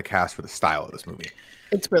director and the cast for the style of this movie.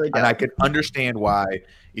 It's really dope. And I can understand why,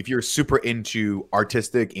 if you're super into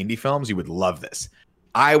artistic indie films, you would love this.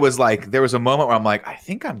 I was like, there was a moment where I'm like, I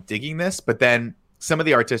think I'm digging this, but then some of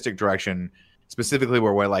the artistic direction, specifically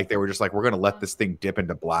where like they were just like, we're going to let this thing dip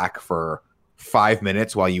into black for 5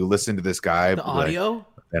 minutes while you listen to this guy. The audio?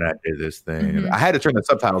 Then I did this thing. Mm-hmm. I had to turn the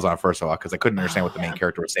subtitles on first of all because I couldn't understand what the main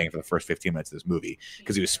character was saying for the first 15 minutes of this movie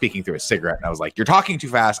because he was speaking through a cigarette. And I was like, you're talking too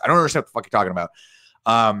fast. I don't understand what the fuck you're talking about.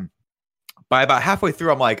 By about halfway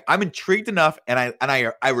through, I'm like, I'm intrigued enough and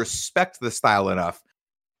I respect the style enough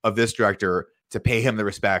of this director to pay him the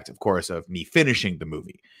respect, of course, of me finishing the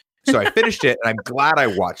movie. So I finished it and I'm glad I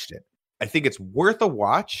watched it. I think it's worth a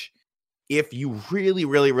watch if you really,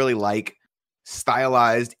 really, really like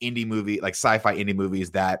stylized indie movie, like sci-fi indie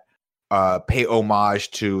movies that pay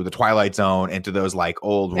homage to the Twilight Zone and to those like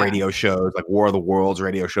old radio shows, like War of the Worlds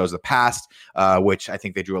radio shows of the past, which I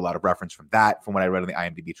think they drew a lot of reference from that, from what I read in the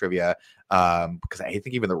IMDb trivia. Because I think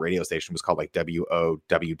even the radio station was called like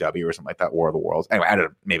WOWW or something like that, War of the Worlds. Anyway,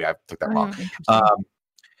 maybe I took that wrong.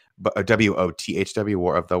 But WOTHW,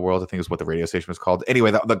 War of the Worlds, I think is what the radio station was called.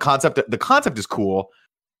 Anyway, the concept is cool,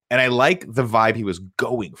 and I like the vibe he was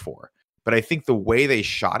going for. But I think the way they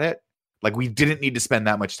shot it, like we didn't need to spend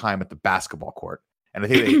that much time at the basketball court, and I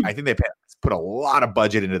think they put a lot of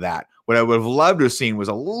budget into that. What I would have loved to have seen was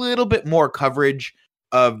a little bit more coverage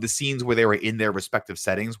of the scenes where they were in their respective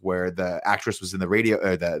settings, where the actress was in the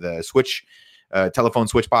radio, the switch, telephone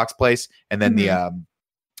switch box place, and then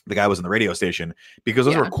the guy was in the radio station, because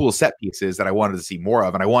those were cool set pieces that I wanted to see more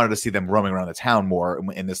of. And I wanted to see them roaming around the town more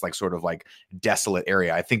in this like sort of like desolate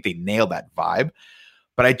area. I think they nailed that vibe,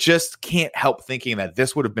 but I just can't help thinking that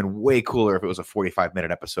this would have been way cooler if it was a 45-minute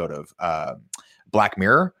episode of Black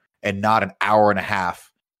Mirror and not an hour and a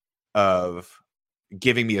half of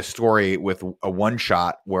giving me a story with a one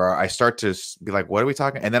shot where I start to be like, what are we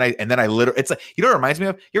talking? And then I literally, it's like, you know what it reminds me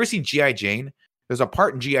of? You ever seen G.I. Jane? There's a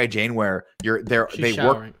part in G.I. Jane where they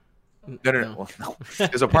work. No.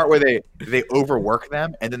 There's a part where they overwork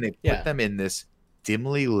them and then they put them in this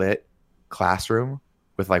dimly lit classroom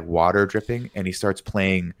with like water dripping, and he starts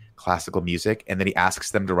playing classical music, and then he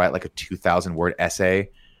asks them to write like a 2,000 word essay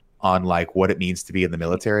on like what it means to be in the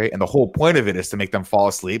military, and the whole point of it is to make them fall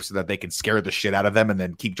asleep so that they can scare the shit out of them and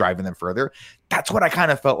then keep driving them further. That's what I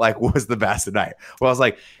kind of felt like was the Bastard Knight. Well, I was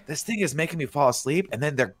like, this thing is making me fall asleep, and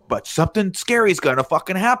then but something scary is gonna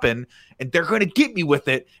fucking happen, and they're gonna get me with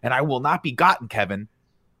it, and I will not be gotten, Kevin.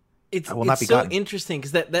 It's so interesting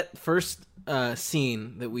because that first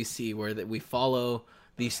scene that we see where that we follow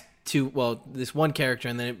these two, this one character,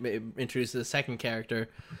 and then it introduces the second character.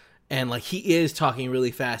 And like he is talking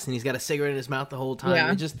really fast, and he's got a cigarette in his mouth the whole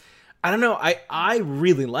time. Yeah. I don't know. I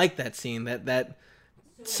really like that scene. That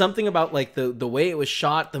something about like the way it was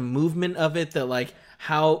shot, the movement of it, the like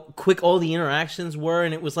how quick all the interactions were,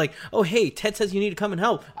 and it was like, oh hey, Ted says you need to come and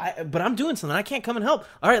help, but I'm doing something, I can't come and help.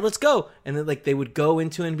 All right, let's go. And then like they would go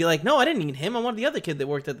into it and be like, no, I didn't need him. I wanted the other kid that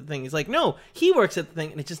worked at the thing. He's like, no, he works at the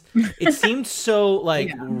thing, and it seemed so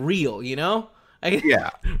like real, you know.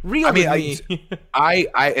 Real. I mean, I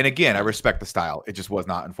and again, I respect the style. It just was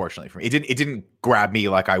not, unfortunately, for me. It didn't grab me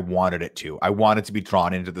like I wanted it to. I wanted to be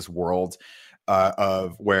drawn into this world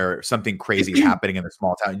of where something crazy is happening in a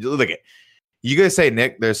small town. Look at you guys say,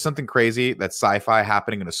 Nick, there's something crazy that's sci-fi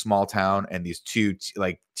happening in a small town, and these two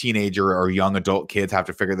like teenager or young adult kids have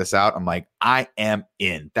to figure this out. I'm like, I am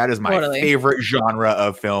in. That is my favorite genre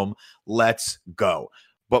of film. Let's go.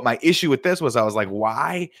 But my issue with this was I was like,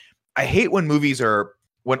 why? I hate when movies are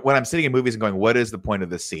when I'm sitting in movies and going, what is the point of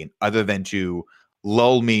this scene other than to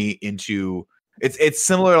lull me into it's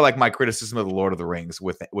similar to like my criticism of the Lord of the Rings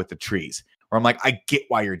with the trees, where I'm like, I get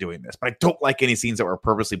why you're doing this, but I don't like any scenes that were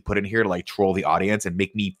purposely put in here to like troll the audience and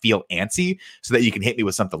make me feel antsy so that you can hit me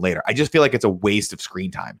with something later. I just feel like it's a waste of screen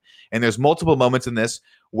time. And there's multiple moments in this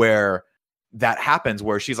where that happens,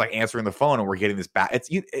 where she's like answering the phone and we're getting this back.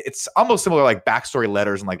 It's almost similar like backstory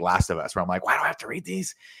letters in like Last of Us, where I'm like, why do I have to read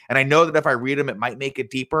these? And I know that if I read them, it might make it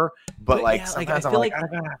deeper. But like, sometimes I feel like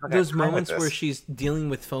those moments where she's dealing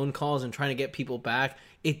with phone calls and trying to get people back,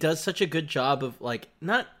 it does such a good job of like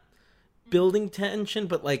not building tension,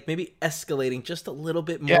 but like maybe escalating just a little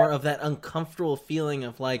bit more of that uncomfortable feeling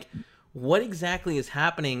of like, what exactly is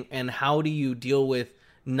happening and how do you deal with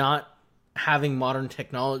not having modern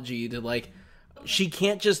technology to like. She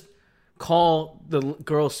can't just call the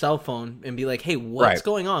girl's cell phone and be like, hey, what's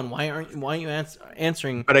going on? Why aren't you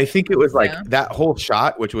answering? But I think it was like that whole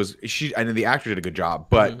shot, which was I know the actor did a good job,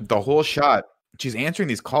 but the whole shot, she's answering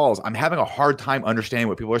these calls. I'm having a hard time understanding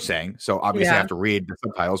what people are saying. So obviously I have to read the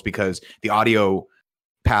subtitles because the audio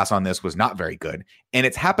pass on this was not very good. And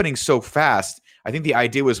it's happening so fast. I think the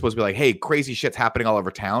idea was supposed to be like, hey, crazy shit's happening all over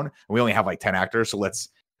town. And we only have like 10 actors. So let's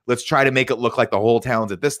try to make it look like the whole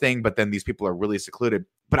town's at this thing, but then these people are really secluded.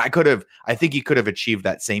 But I think he could have achieved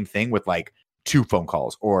that same thing with like 2 phone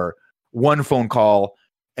calls or 1 phone call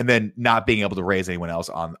and then not being able to raise anyone else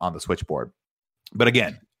on the switchboard. But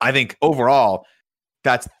again, I think overall,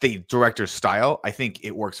 that's the director's style. I think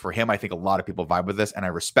it works for him. I think a lot of people vibe with this and I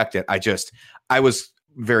respect it. I was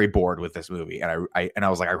very bored with this movie and I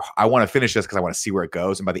was like, I want to finish this because I want to see where it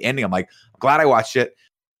goes. And by the ending, I'm like, I'm glad I watched it.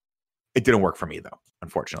 It didn't work for me though,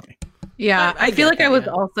 unfortunately. Yeah, I feel like I was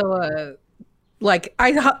also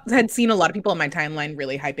I had seen a lot of people on my timeline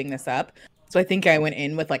really hyping this up. So I think I went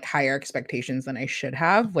in with like higher expectations than I should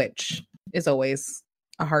have, which is always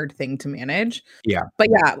a hard thing to manage. Yeah. But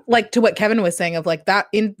yeah, like to what Kevin was saying of like that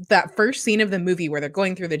in that first scene of the movie where they're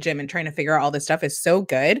going through the gym and trying to figure out all this stuff is so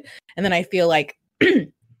good. And then I feel like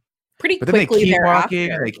pretty quickly they keep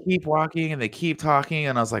walking and they keep talking.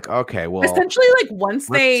 And I was like, okay, well. Essentially like once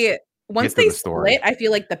they split, I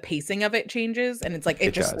feel like the pacing of it changes and it's like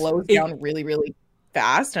it just slows down really, really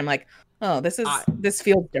fast. I'm like, oh, this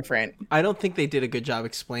feels different. I don't think they did a good job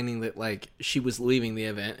explaining that like she was leaving the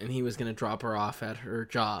event and he was going to drop her off at her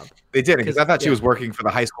job. They did, because I thought she was working for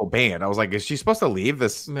the high school band. I was like, is she supposed to leave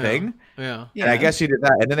this thing? Yeah. And I guess she did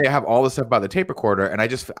that. And then they have all this stuff about the tape recorder. And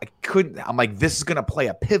I'm like, this is going to play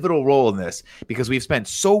a pivotal role in this because we've spent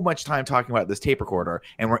so much time talking about this tape recorder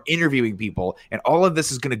and we're interviewing people and all of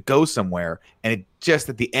this is going to go somewhere. And it just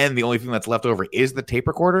at the end, the only thing that's left over is the tape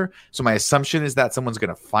recorder. So my assumption is that someone's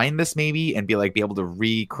going to find this maybe and be able to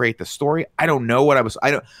recreate the story. I don't know what I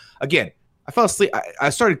fell asleep. I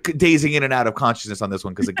started dazing in and out of consciousness on this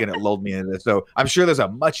one because again, it lulled me into this. So I'm sure there's a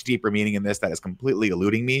much deeper meaning in this that is completely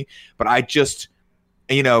eluding me. But I just,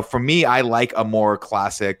 for me, I like a more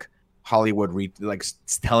classic Hollywood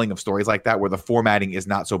telling of stories like that where the formatting is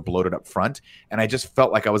not so bloated up front. And I just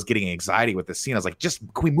felt like I was getting anxiety with this scene. I was like, can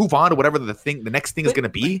we move on to whatever the next thing is going to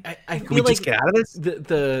be? I feel like just get out of this?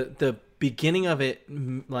 The beginning of it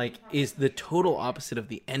is the total opposite of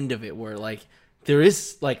the end of it, where there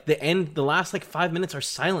is the last 5 minutes are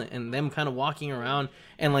silent and them kind of walking around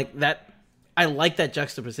and that I like that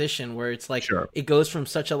juxtaposition where it's like it goes from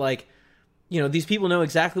such a like, you know, these people know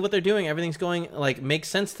exactly what they're doing, everything's going like makes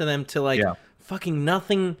sense to them, to like fucking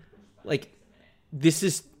nothing, like this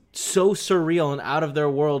is so surreal and out of their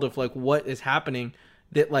world of like what is happening,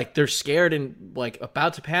 that like they're scared and like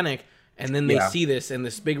about to panic, and then they see this and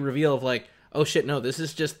this big reveal of like, oh shit, no, this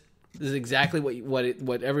is exactly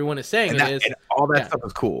what everyone is saying. And all that stuff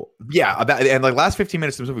was cool. Yeah, and like last 15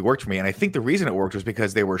 minutes of the movie worked for me, and I think the reason it worked was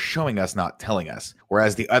because they were showing us, not telling us.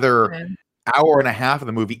 Whereas the other hour and a half of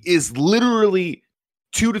the movie is literally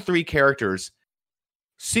 2 to 3 characters,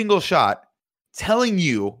 single shot, telling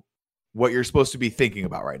you what you're supposed to be thinking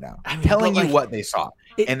about right now, telling you what they saw.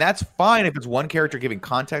 And that's fine if it's one character giving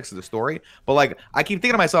context to the story. But like, I keep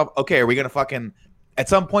thinking to myself, okay, are we going to fucking, at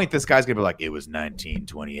some point, this guy's going to be like, it was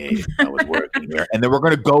 1928. I was working here. And then we're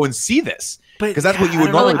going to go and see this. Because that's what you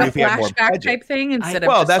would normally do if you had more budget. Type thing instead of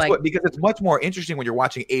just that's what, because it's much more interesting when you're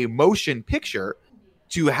watching a motion picture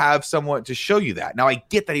to have someone to show you that. Now, I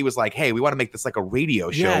get that he was like, hey, we want to make this like a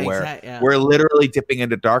radio show where we're literally dipping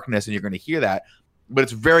into darkness and you're going to hear that. But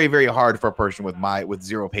it's very, very hard for a person with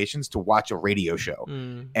zero patience to watch a radio show.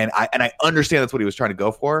 And I understand that's what he was trying to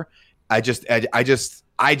go for. I just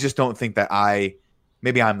don't think that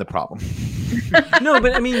maybe I'm the problem. No,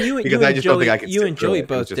 but I mean, you and Joey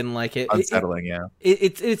both didn't like it. Unsettling,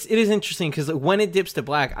 It is interesting because when it dips to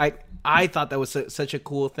black, I thought that was such a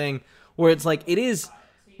cool thing where it's like it is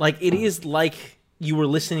like you were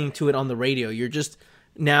listening to it on the radio. You're just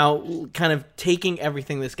now kind of taking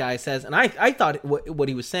everything this guy says, and I thought what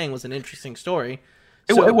he was saying was an interesting story.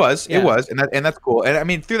 So, it was, and that's cool. And I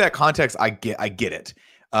mean, through that context, I get it.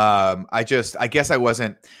 I guess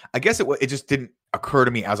it just didn't occur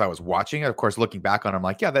to me as I was watching it. Of course, looking back on it, I'm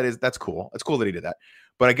like, yeah, that's cool. It's cool that he did that.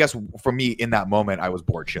 But I guess for me in that moment, I was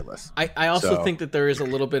bored shitless. I also think that there is a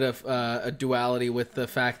little bit of a duality with the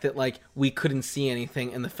fact that like we couldn't see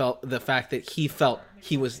anything, and the fact that he felt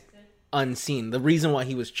he was unseen. The reason why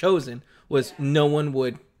he was chosen was no one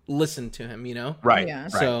would listen to him, you know? Right. Yeah.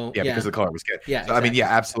 Right. So because the color was good. Yeah. So, exactly. I mean, yeah,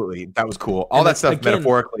 absolutely. That was cool. All that stuff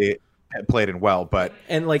metaphorically played in well, but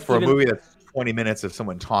and like for a movie that's 20 minutes of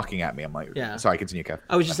someone talking at me, I'm like, sorry, continue, Kev.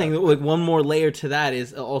 I was just saying that, like, one more layer to that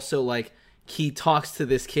is also like he talks to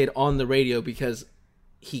this kid on the radio because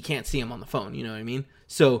he can't see him on the phone, you know what I mean?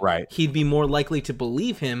 So he'd be more likely to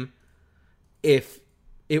believe him if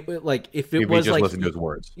it was just like listen to his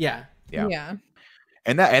words. Yeah.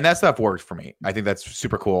 And that stuff worked for me. I think that's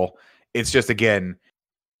super cool. It's just again,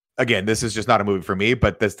 this is just not a movie for me,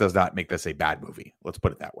 but this does not make this a bad movie. Let's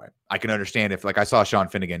put it that way. I can understand if, like, I saw Sean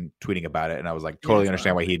Finnegan tweeting about it, and I was like, totally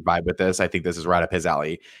understand why he'd vibe with this. I think this is right up his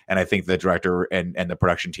alley, and I think the director and the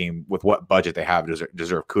production team, with what budget they have,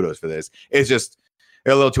 deserve kudos for this. It's just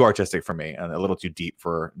a little too artistic for me, and a little too deep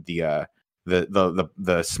for the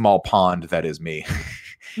small pond that is me.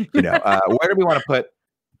 You know, where do we want to put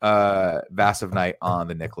Vast of Night on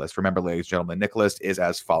the Nick list? Remember, ladies and gentlemen, the Nick list is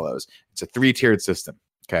as follows. It's a 3-tiered system.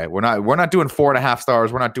 Okay, we're not doing 4.5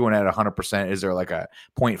 stars. We're not doing it at 100%. Is there like a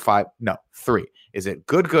 0.5? No, 3. Is it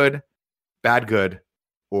good, bad,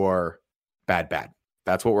 or bad?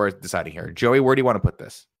 That's what we're deciding here. Joey, where do you want to put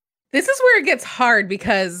this? This is where it gets hard,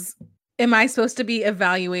 because am I supposed to be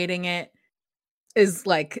evaluating it as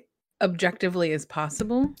like objectively as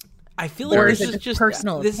possible? I feel like this is just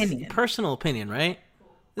personal opinion, right?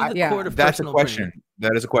 That's a question. Opinion.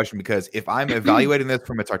 That is a question, because if I'm evaluating this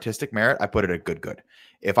from its artistic merit, I put it at good.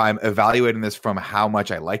 If I'm evaluating this from how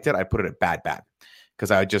much I liked it, I put it at bad, because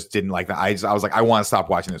I just didn't like that. I was like, I want to stop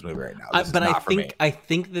watching this movie right now. I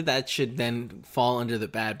think that should then fall under the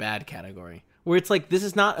bad category, where it's like, this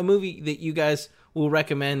is not a movie that you guys will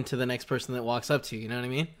recommend to the next person that walks up to you. You know what I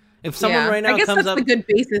mean? If someone right now I guess comes that's up, the good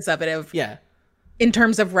basis of it. In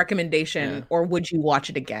terms of recommendation, or would you watch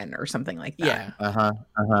it again, or something like that?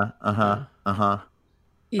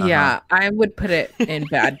 Yeah, I would put it in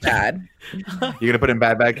bad. You're gonna put it in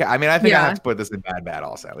bad? I mean, I think I have to put this in bad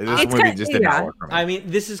also. This movie just did not work for me. I mean,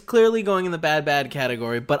 this is clearly going in the bad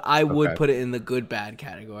category, but I would put it in the good-bad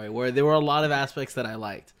category, where there were a lot of aspects that I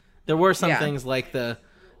liked. There were some things like this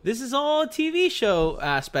is all a TV show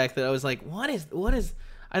aspect that I was like, what is?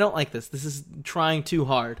 I don't like this. This is trying too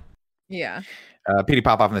hard. Yeah. Petey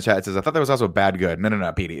pop off in the chat says, I thought there was also bad good.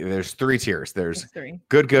 No, Petey. There's 3 tiers. There's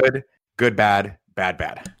good, bad.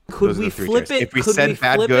 Could we flip it? If we said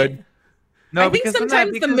bad good, no, I think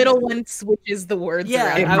sometimes the middle one switches the words.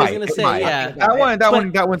 Yeah, I was gonna say,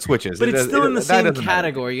 that one switches, but it's still in the same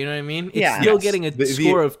category. You know what I mean? It's still getting a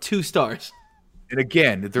score of 2 stars. And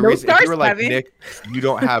again, the reason if you were like Nick, you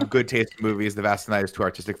don't have good taste in movies, The Vast Night is too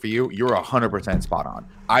artistic for you. You're 100% spot on.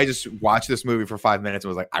 I just watched this movie for 5 minutes and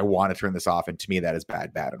was like, I want to turn this off. And to me, that is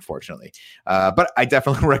bad, unfortunately. But I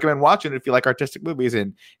definitely recommend watching it if you like artistic movies.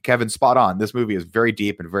 And Kevin's spot on. This movie is very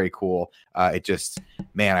deep and very cool. It just,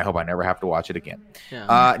 man, I hope I never have to watch it again.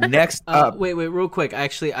 Yeah. Next up. Wait, real quick.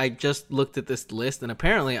 Actually, I just looked at this list and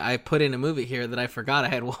apparently I put in a movie here that I forgot I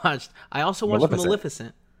had watched. I also watched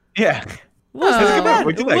Maleficent. Yeah.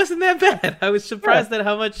 It wasn't that bad. I was surprised at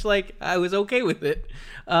how much I was okay with it.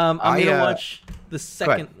 I'm gonna watch the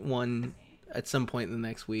second one at some point in the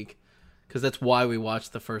next week because that's why we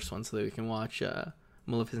watched the first one so that we can watch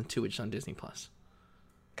Maleficent 2, which is on Disney Plus.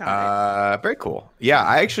 Very cool. Yeah,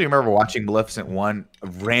 I actually remember watching Maleficent 1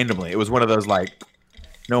 randomly. It was one of those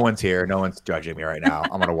no one's here, no one's judging me right now.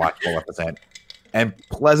 I'm gonna watch Maleficent, and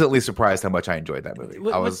pleasantly surprised how much I enjoyed that movie.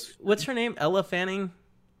 What's her name? Elle Fanning.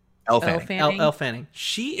 Elle Fanning.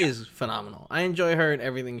 She is phenomenal. I enjoy her and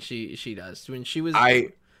everything she does. When she was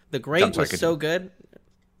The Great was so good.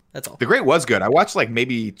 That's all. The Great was good. I watched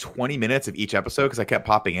maybe 20 minutes of each episode because I kept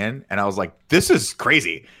popping in, and I was like, "This is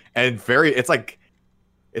crazy," and it's like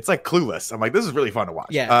Clueless. I'm like, "This is really fun to watch."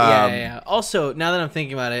 Yeah. Also, now that I'm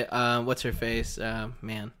thinking about it, what's her face?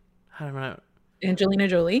 Man, how do I remember? Angelina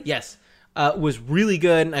Jolie. Yes, was really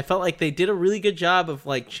good, and I felt like they did a really good job of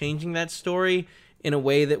changing that story in a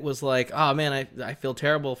way that was oh man, I feel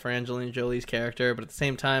terrible for Angelina Jolie's character, but at the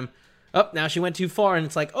same time, now she went too far, and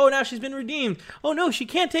it's now she's been redeemed. Oh no, she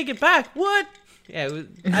can't take it back. What? Yeah,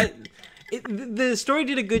 the story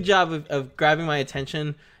did a good job of grabbing my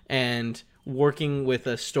attention and working with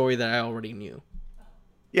a story that I already knew.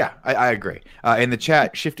 Yeah, I agree. In the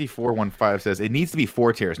chat, Shifty415 says it needs to be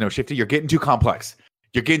 4 tiers. No, Shifty, you're getting too complex.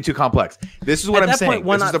 This is what I'm saying.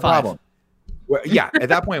 This is the problem. Well, yeah, at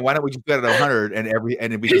that point, why don't we just get it 100 and we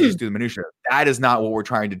can just do the minutia? That is not what we're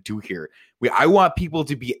trying to do here. I want people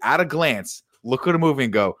to be at a glance, look at a movie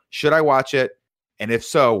and go, should I watch it? And if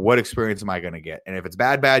so, what experience am I going to get? And if it's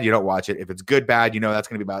bad, you don't watch it. If it's good, that's going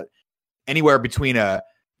to be about anywhere between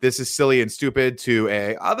this is silly and stupid to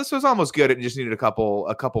this was almost good. It just needed a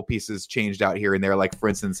couple pieces changed out here and there. Like for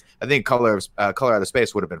instance, I think Color Out of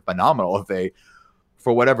Space would have been phenomenal if they,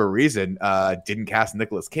 for whatever reason, didn't cast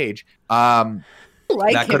Nicolas Cage. That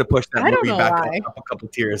could have pushed that movie back up a couple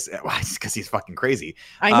tiers. Just because he's fucking crazy.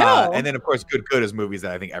 I know. And then, of course, Good is movies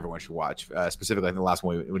that I think everyone should watch. Specifically, I think the last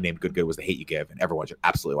one we named Good was The Hate U Give, and everyone should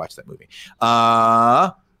absolutely watch that movie.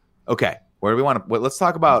 Okay, where do we want to? Let's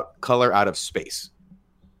talk about Color Out of Space.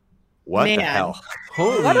 What the hell?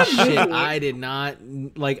 Holy shit! I did not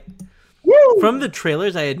From the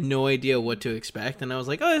trailers, I had no idea what to expect, and I was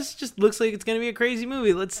like, "Oh, this just looks like it's gonna be a crazy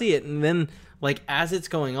movie. Let's see it." And then, as it's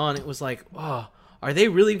going on, it was like, "Oh, are they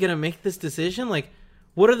really gonna make this decision?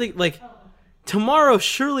 What are they tomorrow?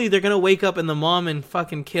 Surely they're gonna wake up and the mom and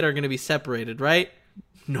fucking kid are gonna be separated, right?"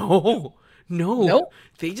 No, nope.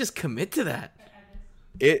 They just commit to that.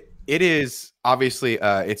 It is obviously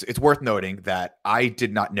it's worth noting that I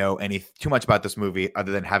did not know too much about this movie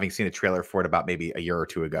other than having seen a trailer for it about maybe a year or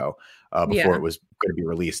two ago before it was going to be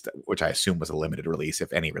released, which I assume was a limited release,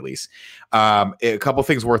 if any release. A couple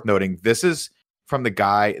things worth noting. This is from the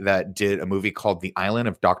guy that did a movie called The Island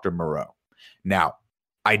of Dr. Moreau. Now,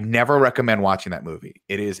 I never recommend watching that movie.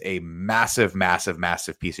 It is a massive, massive,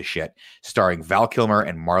 massive piece of shit starring Val Kilmer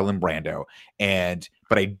and Marlon Brando.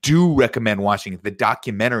 But I do recommend watching the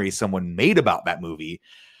documentary someone made about that movie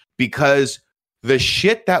because the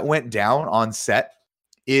shit that went down on set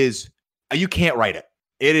is, you can't write it.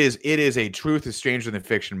 It is a truth is stranger than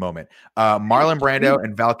fiction moment. Marlon Brando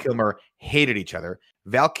and Val Kilmer hated each other.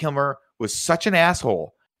 Val Kilmer was such an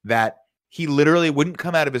asshole that he literally wouldn't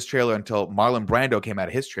come out of his trailer until Marlon Brando came out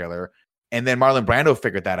of his trailer. And then Marlon Brando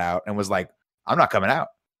figured that out and was like, I'm not coming out.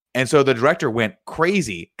 And so the director went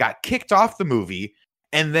crazy, got kicked off the movie,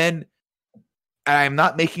 and then, I'm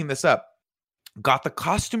not making this up, got the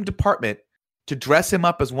costume department to dress him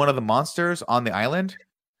up as one of the monsters on the island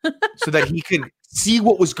so that he could see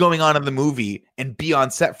what was going on in the movie and be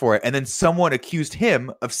on set for it. And then someone accused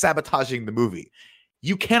him of sabotaging the movie.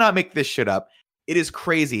 You cannot make this shit up. It is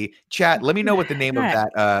crazy. Chat, let me know what the name of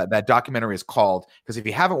that documentary is called, because if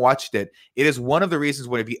you haven't watched it, it is one of the reasons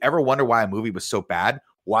if you ever wonder why a movie was so bad,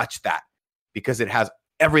 watch that, because it has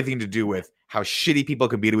everything to do with how shitty people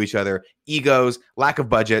can be to each other, egos, lack of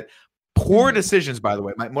budget, poor decisions. By the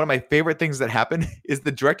way, one of my favorite things that happened is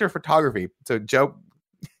the director of photography. So Joe,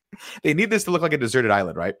 they need this to look like a deserted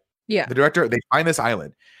island, right? Yeah. The director, they find this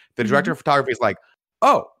island. The director of photography is like,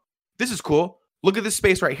 oh, this is cool. Look at this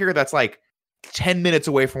space right here. That's 10 minutes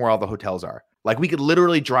away from where all the hotels are. We could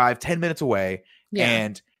literally drive 10 minutes away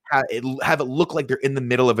and have it look like they're in the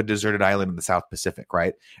middle of a deserted island in the South Pacific,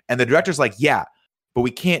 right? And the director's like, yeah, but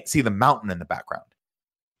we can't see the mountain in the background.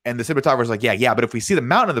 And the cinematographer's like, yeah, but if we see the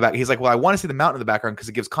mountain in the back, he's like, well, I want to see the mountain in the background because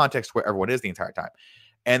it gives context to where everyone is the entire time.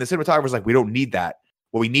 And the cinematographer's like, we don't need that.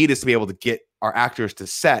 What we need is to be able to get our actors to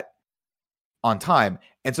set on time.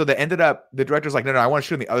 And so they ended up, the director's like, no, I want to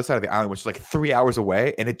shoot on the other side of the island, which is like 3 hours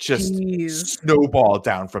away. And it just snowballed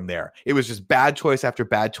down from there. It was just bad choice after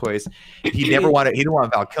bad choice. He didn't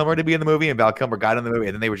want Val Kilmer to be in the movie, and Val Kilmer got in the movie,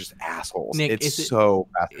 and then they were just assholes. Nick,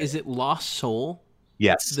 is it Lost Soul?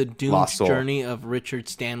 Yes. The doomed journey of Richard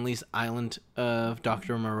Stanley's Island of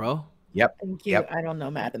Dr. Moreau? Yep. Thank you. Yep. I don't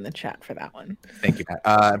know Matt in the chat for that one. Thank you, Matt.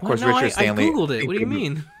 Of course, Richard Stanley. I Googled it. What do you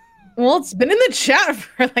mean? Well, it's been in the chat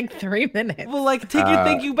for like 3 minutes. Well, like, take your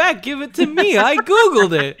thank you back. Give it to me. I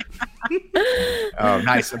Googled it. Oh,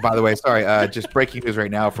 nice. By the way, sorry. Just breaking news right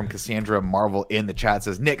now from Cassandra Marvel in the chat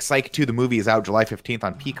says, Nick, Psych 2, the movie is out July 15th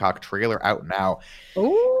on Peacock. Trailer out now.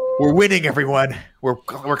 Ooh. We're winning, everyone. We're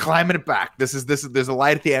climbing it back. There's a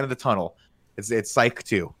light at the end of the tunnel. It's Psych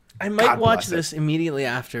 2. I might watch this immediately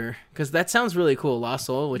after, because that sounds really cool. Lost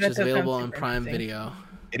Soul, which is available on Prime Video.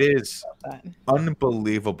 It is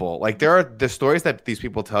unbelievable. Like, there are the stories that these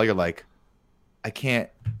people tell. You're like, I can't.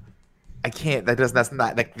 That's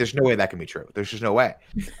not like. There's no way that can be true. There's just no way.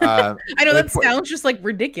 I know that sounds just like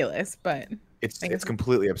ridiculous, but it's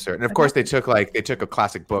completely absurd. And of course, they took a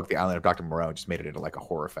classic book, The Island of Dr. Moreau, and just made it into like a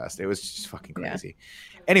horror fest. It was just fucking crazy.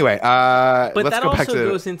 Yeah. Anyway, but let's that go back also to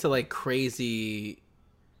goes into like crazy.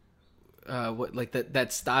 What like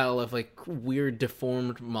that style of like weird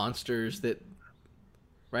deformed monsters that.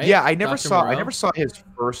 Right? Yeah, I never saw his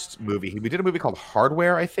first movie. We did a movie called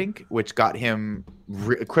Hardware, I think, which got him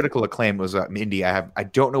critical acclaim. It was indie. I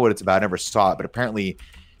don't know what it's about. I never saw it, but apparently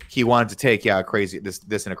he wanted to take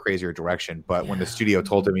this in a crazier direction. But when the studio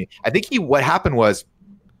told him, I think what happened was,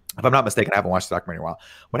 if I'm not mistaken, I haven't watched the documentary in a while.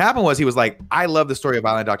 What happened was he was like, I love the story of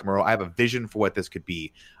Island Dr. Moreau. I have a vision for what this could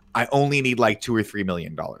be. I only need like $2 or $3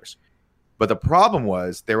 million. But the problem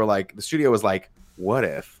was the studio was like, what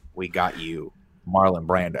if we got you Marlon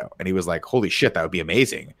Brando? And he was like, holy shit, that would be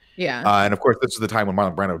amazing. Yeah. And of course, this was the time when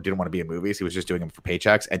Marlon Brando didn't want to be in movies. He was just doing them for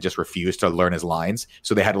paychecks and just refused to learn his lines.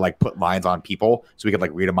 So they had to like put lines on people so we could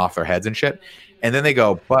like read them off their heads and shit. And then they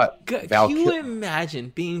go, but can you imagine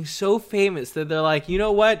being so famous that they're like, you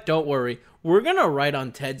know what? Don't worry. We're going to write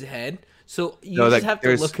on Ted's head. So you just have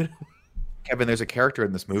to look at him. Kevin, there's a character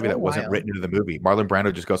in this movie that wasn't written into the movie. Marlon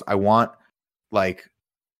Brando just goes, I want like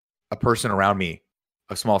a person around me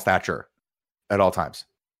of small stature at all times.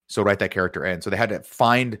 So write that character in. So they had to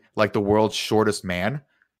find like the world's shortest man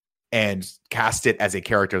and cast it as a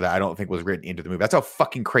character that I don't think was written into the movie. That's how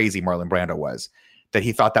fucking crazy Marlon Brando was, that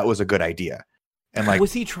he thought that was a good idea. And like,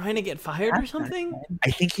 was he trying to get fired or something?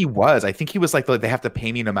 I think he was. I think he was like, they have to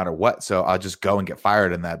pay me no matter what, so I'll just go and get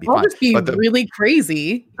fired, and that'd be fine. Just be really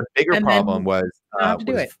crazy. The bigger problem was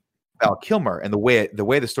Val Kilmer, and the way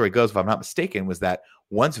the story goes, if I'm not mistaken, was that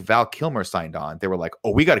once Val Kilmer signed on, they were like,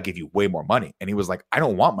 "Oh, we got to give you way more money," and he was like, "I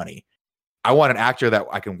don't want money. I want an actor that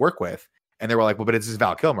I can work with." And they were like, "Well, but it's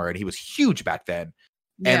Val Kilmer," and he was huge back then.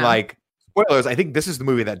 Yeah. And like, spoilers, I think this is the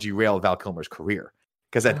movie that derailed Val Kilmer's career.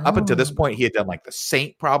 Because up until this point, he had done like The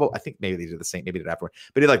Saint, probably. I think maybe they did The Saint, maybe they did afterward.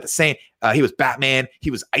 But he did like The Saint. He was Batman.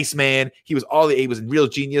 He was Iceman. He was he was in Real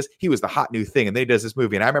Genius. He was the hot new thing. And then he does this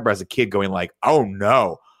movie. And I remember as a kid going like, "Oh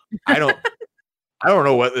no, I don't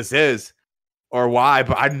know what this is or why,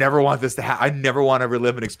 but I never want this to happen. I never want to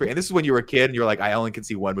relive an experience." And this is when you were a kid and you're like, I only can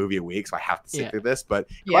see one movie a week, so I have to sit through this. But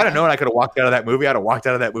if I'd have known I could have walked out of that movie, I'd have walked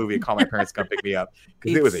out of that movie and called my parents to come pick me up,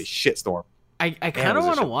 because it was a shitstorm. I kind of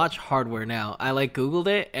want to watch Hardware now. I like Googled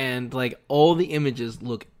it, and like all the images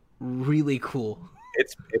look really cool.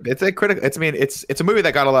 It's a critical. It's a movie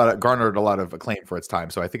that garnered a lot of acclaim for its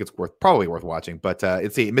time. So I think it's probably worth watching. But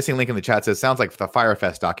it's a missing link in the chat says, sounds like the Fyre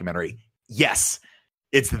Fest documentary. Yes,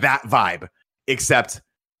 it's that vibe, except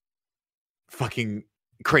fucking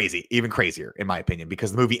crazy, even crazier in my opinion,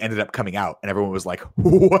 because the movie ended up coming out and everyone was like,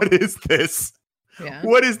 "What is this? Yeah.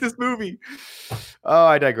 What is this movie?" Oh,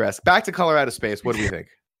 I digress. Back to Colorado Space. What do we think?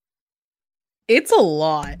 It's a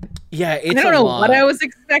lot. Yeah, it's I don't know what I was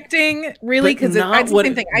expecting, really, because I did the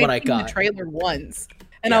same thing. I seen the trailer once,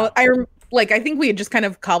 and I think we had just kind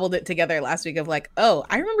of cobbled it together last week of like, oh,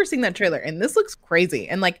 I remember seeing that trailer, and this looks crazy.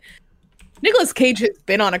 And like, Nicolas Cage has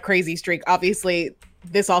been on a crazy streak. Obviously,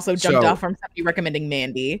 this also jumped off from somebody recommending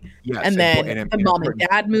Mandy, and then the Mom and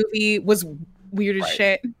Dad movie was weird as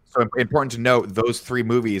shit. So important to note, those three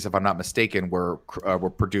movies, if I'm not mistaken, were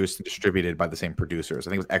produced and distributed by the same producers. I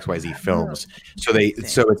think it was XYZ Films. So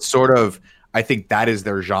it's sort of I think that is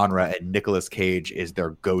their genre, and Nicolas Cage is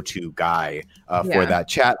their go-to guy for that.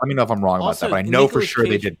 Chat, let me know if I'm wrong about that, but I know for sure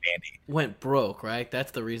they did Mandy. Went broke, right?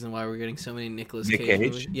 That's the reason why we're getting so many Nicolas Cage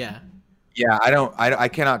movies. Yeah. Yeah, I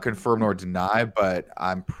cannot confirm nor deny, but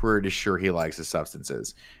I'm pretty sure he likes his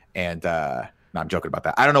substances. And no, I'm joking about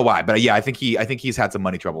that. I don't know why, but yeah, I think he's had some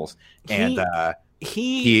money troubles, and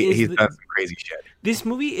he's done some crazy shit. This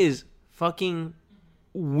movie is fucking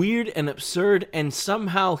weird and absurd, and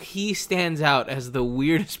somehow he stands out as the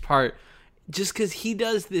weirdest part, just because he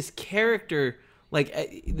does this character like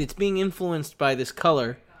it's being influenced by this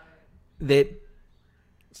color that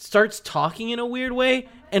starts talking in a weird way,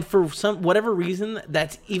 and for whatever reason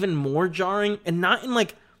that's even more jarring, and not in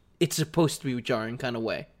like it's supposed to be jarring kind of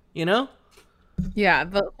way, you know? Yeah,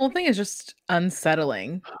 the whole thing is just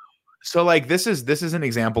unsettling. So like this is an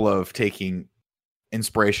example of taking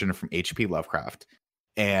inspiration from H.P. Lovecraft,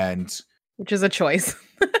 and which is a choice.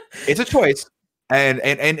 It's a choice. And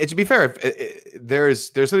to be fair, there's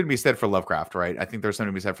something to be said for Lovecraft, right? I think there's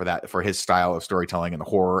something to be said for that, for his style of storytelling and the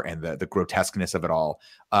horror and the grotesqueness of it all.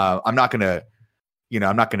 I'm not gonna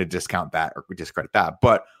discount that or discredit that.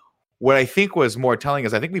 But what I think was more telling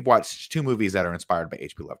is I think we've watched two movies that are inspired by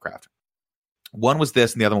H.P. Lovecraft. One was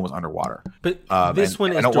this, and the other one was Underwater. But this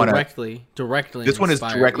one is directly. This one is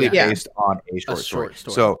directly based on a short story.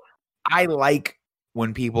 So I like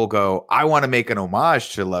when people go, I want to make an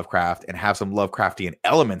homage to Lovecraft and have some Lovecraftian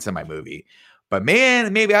elements in my movie. But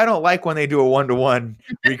man, maybe I don't like when they do a 1-to-1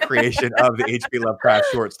 recreation of the H.P. Lovecraft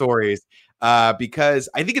short stories, because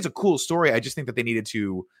I think it's a cool story. I just think that they needed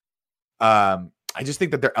to, I just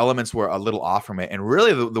think that their elements were a little off from it. And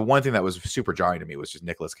really the one thing that was super jarring to me was just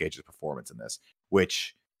Nicolas Cage's performance in this,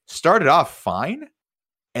 which started off fine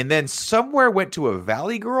and then somewhere went to a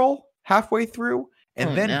Valley Girl halfway through.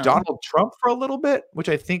 And Donald Trump for a little bit, which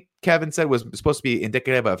I think Kevin said was supposed to be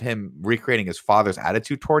indicative of him recreating his father's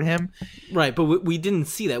attitude toward him. Right, but we didn't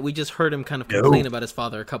see that. We just heard him kind of complain about his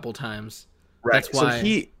father a couple times. Right. That's why.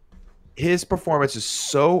 So his performance is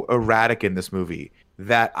so erratic in this movie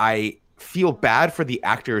that I feel bad for the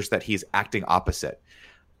actors that he's acting opposite.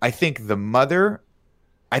 I think the mother,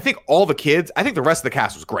 I think all the kids, I think the rest of the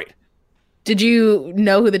cast was great. Did you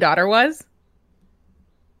know who the daughter was?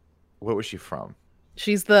 What was she from?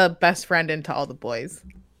 She's the best friend into all the boys.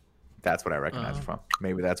 That's what I recognize her from.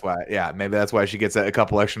 Maybe that's why. Yeah, maybe that's why she gets a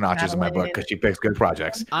couple extra notches in my book, because she picks good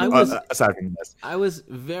projects. Aside from this, I was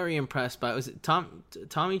very impressed by. Was it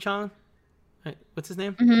Tommy Chong? What's his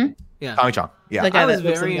name? Mm-hmm. Yeah, Tommy Chong. Yeah, I was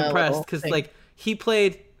very impressed because like he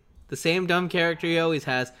played the same dumb character he always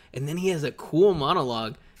has, and then he has a cool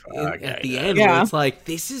monologue at the end where it's like,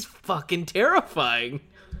 this is fucking terrifying.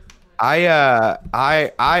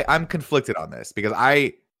 I'm conflicted on this because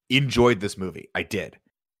I enjoyed this movie. I did.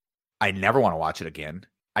 I never want to watch it again.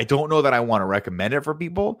 I don't know that I want to recommend it for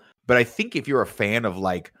people, but I think if you're a fan of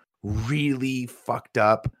like really fucked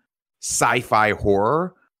up sci-fi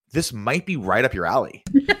horror, this might be right up your alley.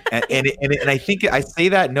 and I think I say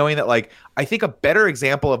that knowing that like I think a better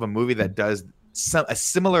example of a movie that does a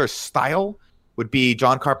similar style would be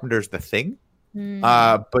John Carpenter's The Thing.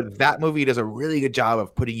 But that movie does a really good job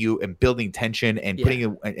of putting you and building tension and putting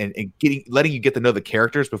you and letting you get to know the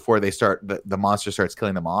characters before they start the monster starts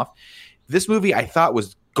killing them off. This movie I thought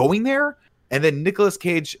was going there, and then Nicolas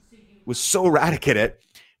Cage was so erratic at it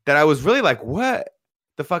that I was really like, what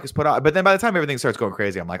the fuck is put on? But then by the time everything starts going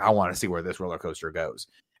crazy, I'm like, I want to see where this roller coaster goes.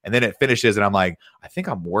 And then it finishes, and I'm like, I think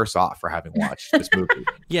I'm worse off for having watched this movie.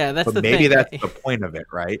 Yeah, that's but the maybe thing. That's the point of it,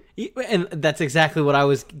 right? And that's exactly what I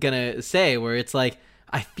was gonna say. Where it's like,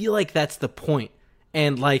 I feel like that's the point,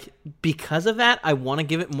 and like because of that, I want to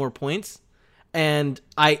give it more points. And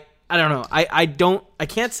I don't know. I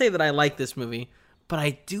can't say that I like this movie, but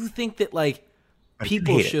I do think that like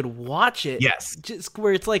people should watch it. Yes, just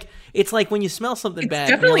where it's like when you smell something bad.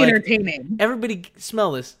 It's definitely like, entertaining. Everybody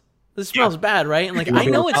smell this. This smells bad, right? And like I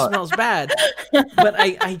know it smells bad, but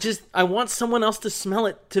I want someone else to smell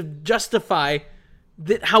it to justify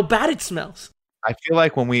how bad it smells. I feel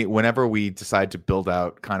like whenever we decide to build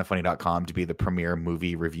out kindafunny.com to be the premier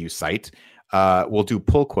movie review site, we'll do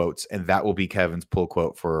pull quotes, and that will be Kevin's pull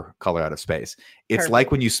quote for Color Out of Space. It's Perfect.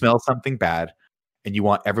 Like when you smell something bad and you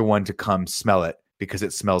want everyone to come smell it because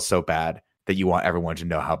it smells so bad that you want everyone to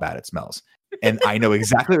know how bad it smells. And I know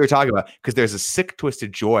exactly what you're talking about because there's a sick,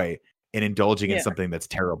 twisted joy in indulging in something that's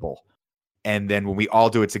terrible. And then when we all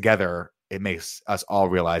do it together, it makes us all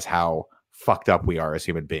realize how fucked up we are as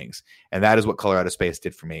human beings. And that is what Color Out of Space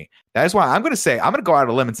did for me. That is why I'm going to go out on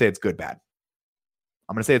a limb and say it's good, bad.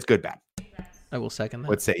 I'm going to say it's good, bad. I will second that.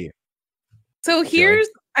 What say you? So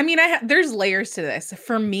there's layers to this.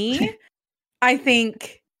 For me, I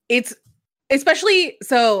think it's especially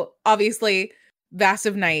so obviously Vast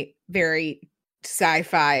of Night, very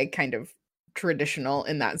sci-fi kind of traditional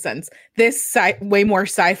in that sense. This way more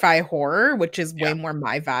sci-fi horror, which is way more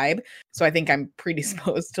my vibe. So I think I'm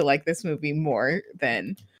predisposed to like this movie more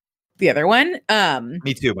than the other one.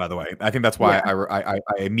 Me too, by the way. I think that's why I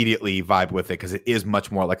immediately vibe with it, because it is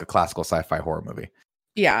much more like a classical sci-fi horror movie.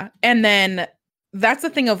 Yeah. And then that's the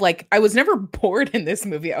thing of like, I was never bored in this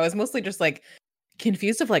movie. I was mostly just like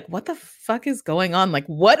confused of like, what the fuck is going on? Like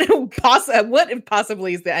what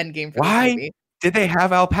possibly is the end game for this movie? Why did they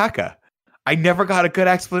have alpaca? I never got a good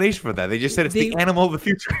explanation for that. They just said it's the animal of the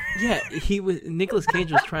future. Yeah, Nicolas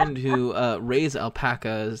Cage was trying to raise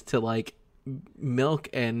alpacas to like milk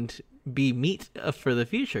and be meat for the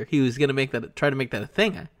future. He was gonna try to make that a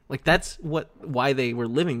thing. Like that's why they were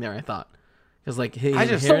living there. I thought, because like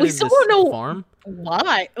we still don't know farm.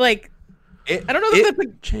 Why? Like I don't know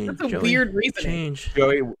if that's a weird reason.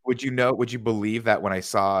 Joey, would you believe that when I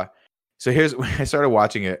saw? So here's when I started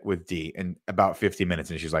watching it with Dee, and about 15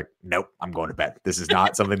 minutes, and she's like, "Nope, I'm going to bed. This is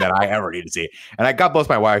not something that I ever need to see." And I got both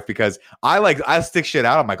my wife, because I stick shit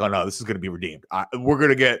out. I'm like, "Oh no, this is going to be redeemed. We're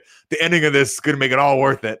going to get the ending of this. Going to make it all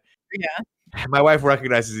worth it." Yeah. My wife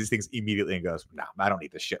recognizes these things immediately and goes, "No, I don't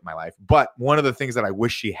need this shit in my life." But one of the things that I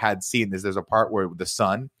wish she had seen is there's a part where the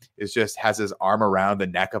son has his arm around the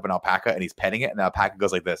neck of an alpaca and he's petting it, and the alpaca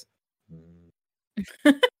goes like this.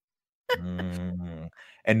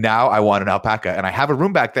 And now I want an alpaca, and I have a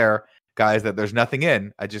room back there, guys, that there's nothing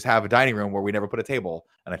in. I just have a dining room where we never put a table,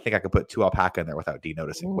 and I think I could put 2 alpaca in there without Dee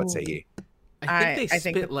noticing. Ooh. What say ye? I think they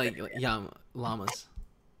spit like llamas.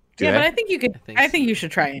 But I think you could. I think you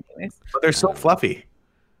should try anyways. But they're so fluffy.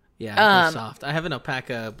 Yeah, they're soft. I have an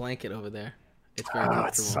alpaca blanket over there. It's very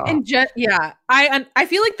comfortable. And I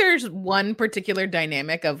feel like there's one particular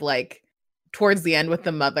dynamic of like towards the end with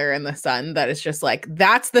the mother and the son that is just like,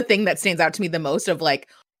 that's the thing that stands out to me the most of like,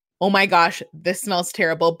 oh my gosh, this smells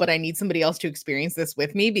terrible, but I need somebody else to experience this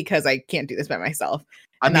with me because I can't do this by myself.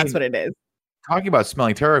 And that's what it is. Talking about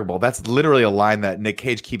smelling terrible, that's literally a line that Nick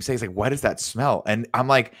Cage keeps saying. He's like, "Why does that smell?" And I'm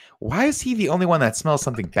like, why is he the only one that smells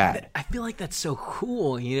something bad? I feel like that's so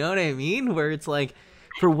cool. You know what I mean? Where it's like,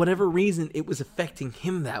 for whatever reason, it was affecting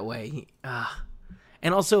him that way.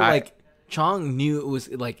 And also, like, Chong knew it was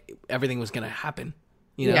like everything was going to happen.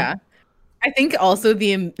 You know? Yeah. I think also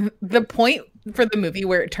the point for the movie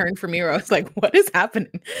where it turned for me where I was like, what is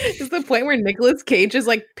happening? Is the point where Nicolas Cage is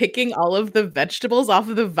like picking all of the vegetables off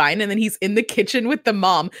of the vine, and then he's in the kitchen with the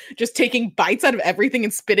mom just taking bites out of everything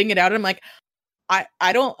and spitting it out. And I'm like,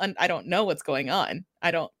 I don't know what's going on. I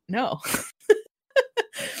don't know.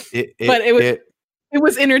 But it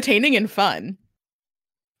was entertaining and fun.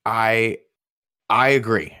 I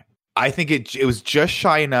agree. I think it was just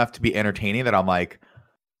shy enough to be entertaining that I'm like,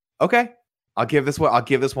 okay, I'll give this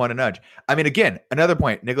one a nudge. I mean, again, another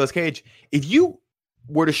point, Nicolas Cage, if you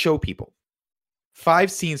were to show people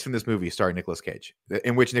 5 scenes from this movie starring Nicolas Cage,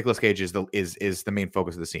 in which Nicolas Cage is the main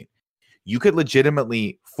focus of the scene, you could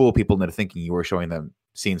legitimately fool people into thinking you were showing them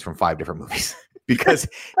scenes from 5 different movies because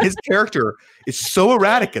his character is so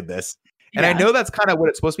erratic in this. And I know that's kind of what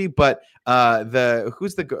it's supposed to be, but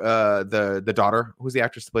who's the daughter? Who's the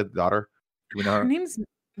actress to play the daughter? Do we know her? Her name's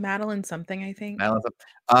Madeline something, I think.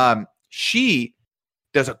 She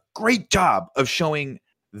does a great job of showing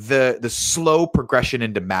the slow progression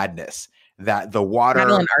into madness that the water.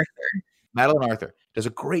 Madeline Arthur does a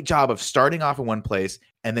great job of starting off in one place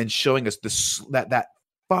and then showing us that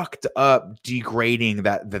fucked up degrading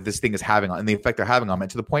that this thing is having on, and the effect they're having on it,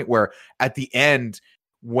 to the point where at the end,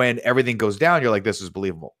 when everything goes down, you're like, this is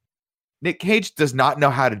believable. Nick Cage does not know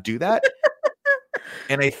how to do that.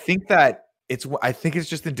 And I think it's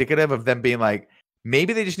just indicative of them being like,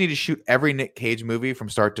 maybe they just need to shoot every Nick Cage movie from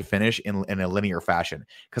start to finish in a linear fashion.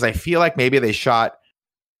 Because I feel like maybe they shot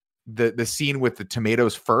the scene with the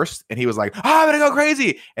tomatoes first, and he was like, I'm gonna go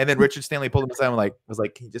crazy. And then Richard Stanley pulled him aside and was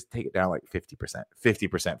like, can you just take it down like 50%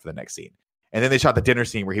 for the next scene? And then they shot the dinner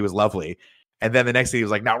scene where he was lovely. And then the next scene he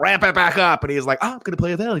was like, now ramp it back up. And he was like, I'm gonna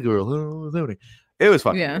play a Valley Girl. It was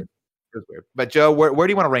fun. Yeah. It was weird. But Joe, where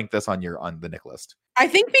do you want to rank this on the Nick list? I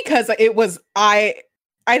think because it was I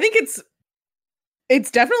think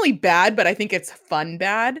it's definitely bad, but I think it's fun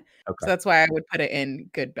bad. Okay. So that's why I would put it in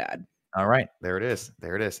good bad. All right. There it is.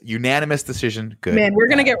 Unanimous decision. Good. Man, we're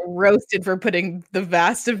gonna get roasted for putting The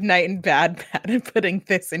Vast of Night in bad and putting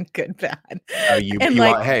this in good bad.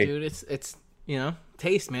 Hey, dude, it's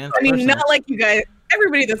taste, man. I mean, not like you guys.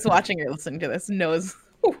 Everybody that's watching or listening to this knows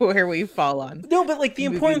where we fall on. No, but like the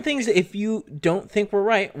important thing is, if you don't think we're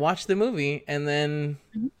right, watch the movie and then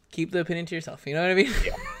keep the opinion to yourself. You know what I mean?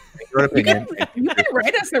 Yeah. You can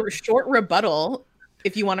write us a short rebuttal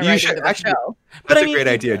if you want to write into the show. That's a great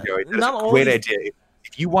idea, Joey. That's a great idea.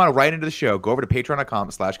 If you want to write into the show, go over to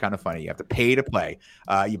patreon.com/kindafunny. You have to pay to play.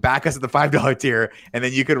 You back us at the $5 tier, and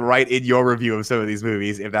then you can write in your review of some of these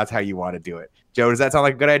movies if that's how you want to do it. Joe, does that sound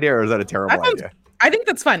like a good idea, or is that a terrible idea? I think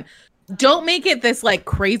that's fun. Don't make it this like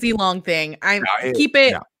crazy long thing. Keep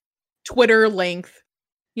it Twitter length.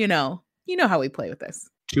 You know how we play with this.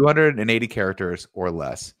 280 characters or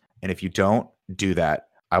less. And if you don't do that,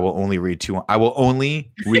 I will only read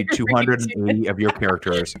 280 of your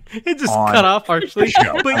characters. It just cut off partially,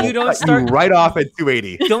 but you don't start right off at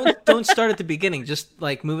 280. Don't start at the beginning. Just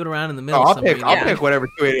like move it around in the middle. I'll pick whatever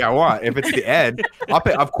 280 I want. If it's the end,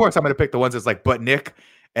 of course I'm going to pick the ones that's like, but Nick,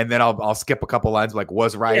 and then I'll skip a couple lines like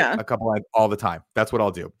was right a couple lines all the time. That's what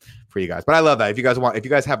I'll do for you guys. But I love that. If you guys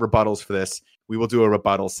have rebuttals for this, we will do a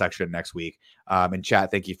rebuttal section next week. And chat,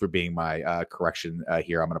 thank you for being my correction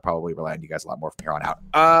here. I'm going to probably rely on you guys a lot more from here on out.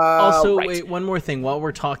 Wait, one more thing. While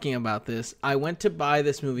we're talking about this, I went to buy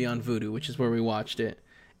this movie on Vudu, which is where we watched it.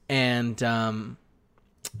 And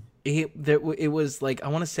it was like, I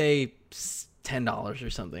want to say $10 or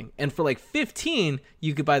something. And for like $15,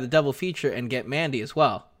 you could buy the double feature and get Mandy as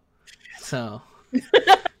well. So...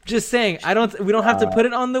 Just saying, we don't have to put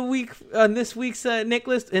it on this week's Nick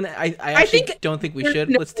list, and I actually don't think we should.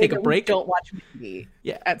 Let's take a break. Don't watch Mandy.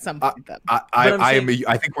 Yeah, at some point.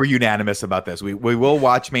 I think we're unanimous about this. We will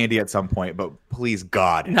watch Mandy at some point, but please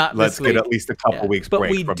God, let's get at least a couple weeks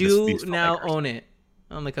break. But we do now own it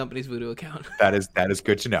on the company's Vudu account. That is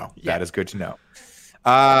good to know. Yeah. That is good to know.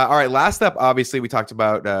 All right, last up, obviously, we talked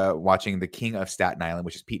about watching The King of Staten Island,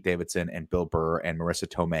 which is Pete Davidson and Bill Burr and Marissa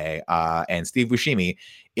Tomei and Steve Buscemi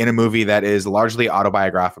in a movie that is largely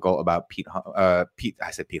autobiographical about Pete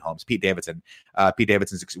Davidson. Pete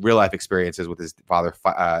Davidson's real-life experiences with his father,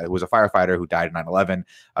 who was a firefighter who died in 9/11.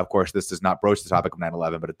 Of course, this does not broach the topic of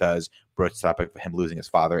 9/11, but it does broach the topic of him losing his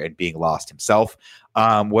father and being lost himself.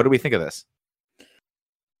 What do we think of this?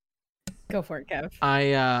 Go for it, Kev.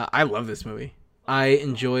 I love this movie. I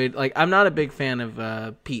enjoyed, I'm not a big fan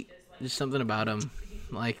of Pete. There's something about him.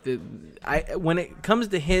 When it comes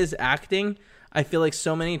to his acting, I feel like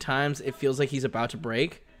so many times it feels like he's about to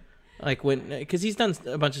break. Because he's done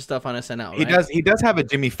a bunch of stuff on SNL. Right? He does have a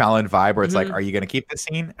Jimmy Fallon vibe where it's like, are you going to keep the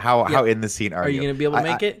scene? How in the scene are you? Are you going to be able to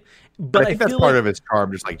make it? But I think that's part of his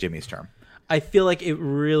charm, just like Jimmy's charm. I feel like it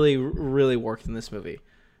really, really worked in this movie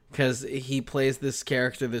because he plays this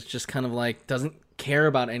character that's just kind of like doesn't care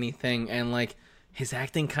about anything, and like his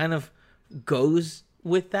acting kind of goes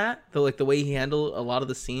with that, the way he handled a lot of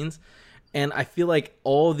the scenes. And I feel like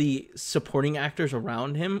all the supporting actors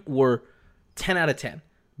around him were 10 out of 10.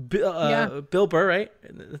 Bill Burr, right?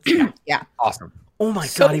 Yeah. Awesome. Oh my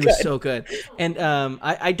God, he was so good. And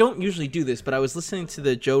I don't usually do this, but I was listening to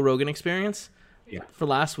the Joe Rogan Experience for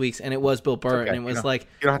last week's, and it was Bill Burr, and it was you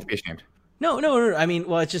don't have to be ashamed. No. I mean,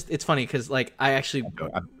 well, it's funny because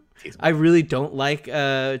I really don't like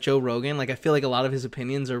Joe Rogan. I feel like a lot of his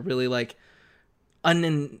opinions are really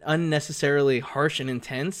unnecessarily harsh and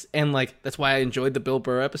intense, and that's why I enjoyed the Bill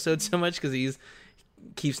Burr episode so much, because he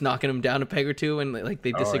keeps knocking him down a peg or two, and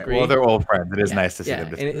they disagree. Right. Well, they're old friends. It is nice to see them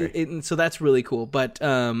disagree. And so that's really cool. But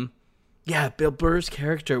Bill Burr's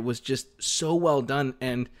character was just so well done,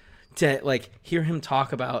 and to hear him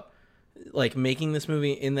talk about making this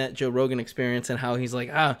movie in that Joe Rogan Experience, and how he's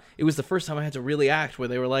it was the first time I had to really act, where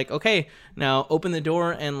they were like, okay, now open the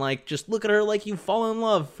door and just look at her like you fall in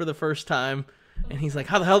love for the first time. And he's like,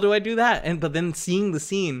 how the hell do I do that? But then seeing the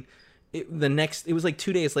scene, it was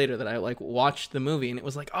 2 days later that I watched the movie, and it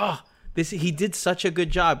was he did such a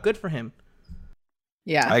good job. Good for him.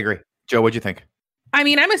 Yeah, I agree. Joe, what'd you think? I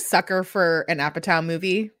mean, I'm a sucker for an Apatow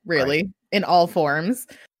movie, really, in all forms.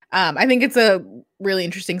 I think it's a really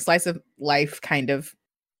interesting slice of life kind of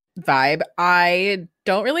vibe. I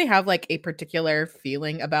don't really have a particular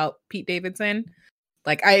feeling about Pete Davidson.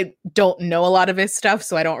 I don't know a lot of his stuff,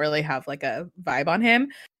 so I don't really have a vibe on him.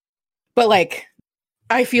 But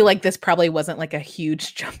I feel like this probably wasn't a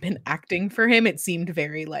huge jump in acting for him. It seemed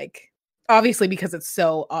very obviously because it's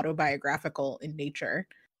so autobiographical in nature.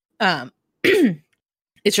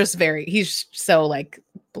 It's just he's so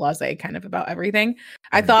blasé kind of about everything.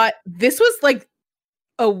 I thought this was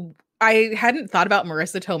I hadn't thought about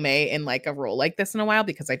Marissa Tomei in a role like this in a while,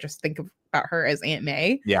 because I just think about her as Aunt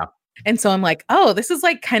May. Yeah. And so I'm oh, this is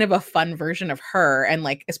kind of a fun version of her. And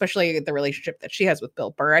especially the relationship that she has with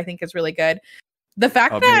Bill Burr, I think is really good. The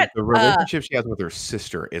fact that the relationship she has with her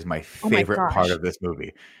sister is my favorite part of this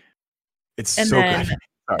movie. It's so good.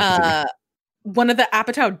 Sorry, one of the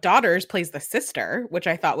Apatow daughters plays the sister, which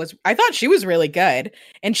I thought she was really good.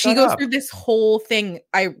 And she goes through this whole thing.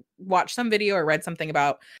 I watched some video or read something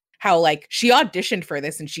about how like she auditioned for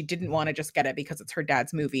this and she didn't want to just get it because it's her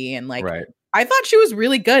dad's movie. And like, right. I thought she was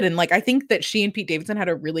really good. And like, I think that she and Pete Davidson had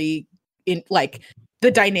a really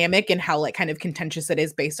the dynamic and how like kind of contentious it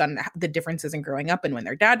is based on the differences in growing up and when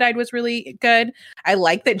their dad died was really good. I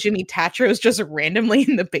like that Jimmy Tatro is just randomly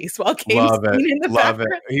in the baseball game. Love it.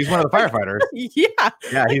 He's one of the firefighters.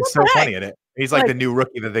 Yeah, he's so funny in it. He's like the new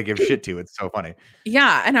rookie that they give shit to. It's so funny.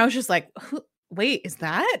 Yeah, and I was just like, wait, is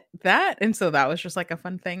that? And so that was just like a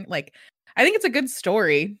fun thing. Like, I think it's a good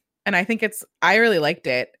story, and I really liked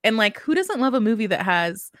it. And like, who doesn't love a movie that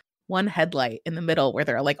has one headlight in the middle where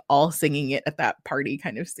they're like all singing it at that party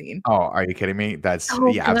kind of scene? Oh, are you kidding me? That's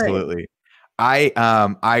absolutely. I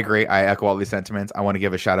agree. I echo all these sentiments. I want to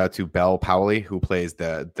give a shout out to Belle Powley, who plays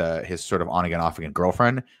his sort of on again, off again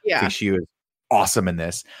girlfriend. Yeah, I think she was awesome in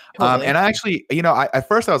this. Totally. And I actually, at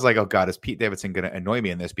first I was like, oh God, is Pete Davidson going to annoy me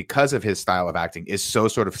in this? Because of his style of acting is so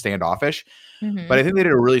sort of standoffish. Mm-hmm. But I think they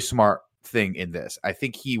did a really smart thing in this. I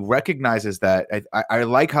think he recognizes that I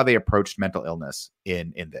like how they approached mental illness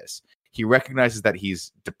in this. He recognizes that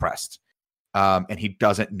he's depressed and he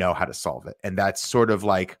doesn't know how to solve it. And that's sort of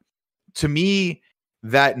like, to me,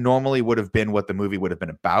 that normally would have been what the movie would have been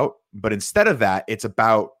about. But instead of that, it's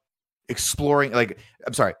about exploring,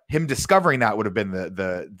 him discovering that would have been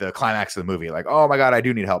the climax of the movie. Like, oh my God, I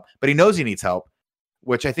do need help. But he knows he needs help,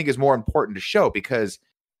 which I think is more important to show, because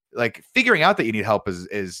like figuring out that you need help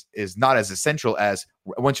is not as essential as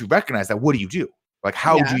once you recognize that, what do you do? Like,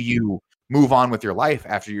 how do you move on with your life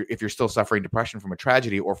if you're still suffering depression from a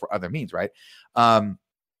tragedy or for other means, right?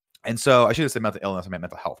 And so I should have said mental illness. I meant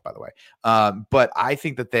mental health, by the way. But I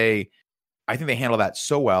think they handle that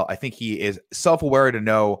so well. I think he is self-aware to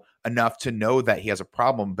know enough to know that he has a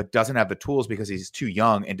problem, but doesn't have the tools because he's too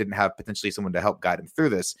young and didn't have potentially someone to help guide him through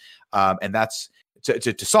this. And that's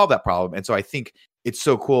to solve that problem. And so I think it's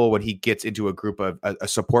so cool when he gets into a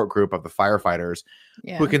support group of the firefighters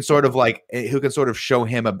who can sort of show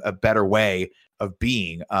him a better way of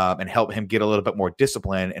being, and help him get a little bit more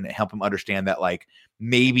discipline and help him understand that like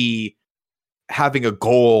maybe having a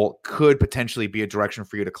goal could potentially be a direction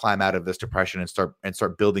for you to climb out of this depression and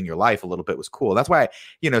start building your life a little bit was cool. That's why,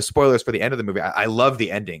 spoilers for the end of the movie. I love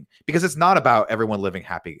the ending because it's not about everyone living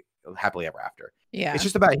happily ever after. Yeah. It's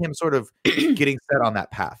just about him sort of getting set on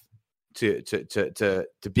that path to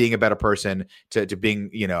being a better person, to being,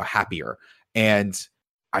 happier. And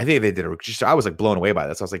I think they did I was like blown away by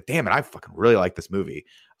this. I was like, damn it, I fucking really like this movie.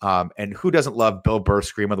 And who doesn't love Bill Burr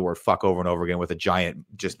screaming the word fuck over and over again with a giant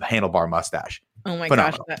just handlebar mustache? Oh my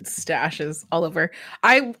gosh, that stash is all over.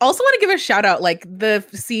 I also want to give a shout out, like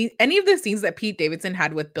any of the scenes that Pete Davidson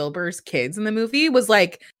had with Bill Burr's kids in the movie was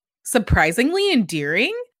like surprisingly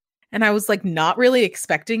endearing. And I was like not really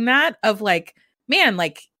expecting that, of like, man,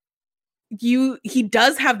 like he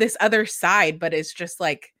does have this other side, but it's just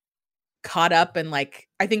like caught up and like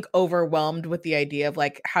I think overwhelmed with the idea of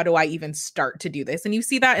like, how do I even start to do this? And you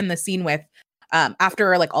see that in the scene with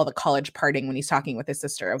after like all the college partying, when he's talking with his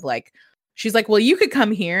sister, of like, she's like, well, you could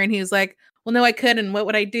come here, and he's like, well, no, I could, and what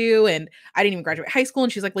would I do? And I didn't even graduate high school.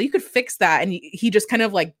 And she's like, well, you could fix that. And he just kind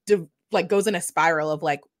of like goes in a spiral of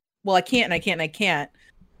like, well, I can't and I can't and I can't.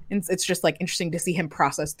 And it's just like interesting to see him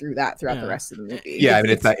process through that throughout the rest of the movie. Yeah, I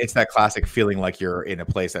mean, it's that classic feeling like you're in a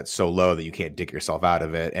place that's so low that you can't dig yourself out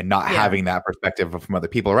of it, and not having that perspective from other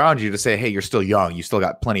people around you to say, hey, you're still young, you still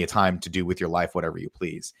got plenty of time to do with your life whatever you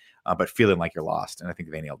please, but feeling like you're lost. And I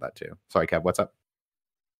think they nailed that too. Sorry, Kev, what's up?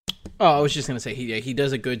 Oh, I was just gonna say he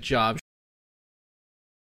does a good job.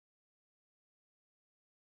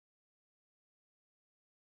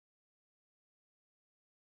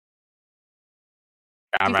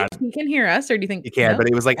 Do you think he can hear us, or do you think he can? No? But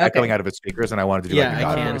it was like echoing out of his speakers, and I wanted to do I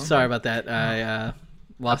can. Sorry about that. I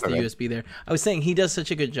lost the USB there. I was saying he does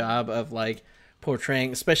such a good job of like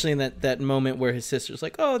portraying, especially in that moment where his sister's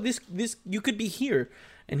like, "Oh, this you could be here,"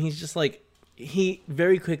 and he's just like, he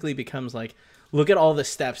very quickly becomes like, "Look at all the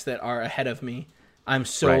steps that are ahead of me. I'm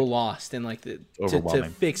so lost," and like to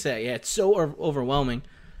fix it. Yeah, it's so overwhelming.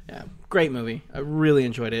 Yeah, great movie. I really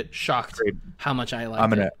enjoyed it. Shocked how much I liked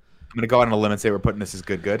it. I'm going to go out on a limb and say we're putting this as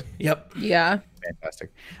good. Yep. Yeah. Fantastic.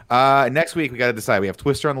 Next week, we got to decide. We have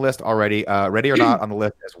Twister on the list already. Ready or Not on the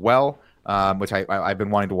list as well, which I've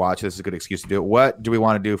been wanting to watch. This is a good excuse to do it. What do we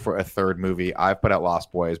want to do for a third movie? I've put out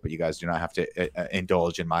Lost Boys, but you guys do not have to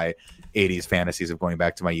indulge in my 80s fantasies of going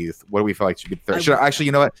back to my youth. What do we feel like should be the third? Actually,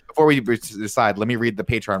 you know what? Before we decide, let me read the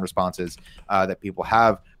Patreon responses that people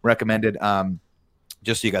have recommended.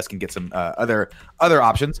 just so you guys can get some other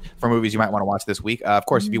options for movies you might want to watch this week. Of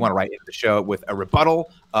course, if you want to write into the show with a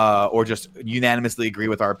rebuttal or just unanimously agree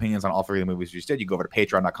with our opinions on all three of the movies we just did, you go over to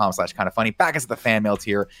patreon.com/kindafunny, back us at the fan mail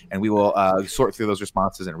tier, and we will sort through those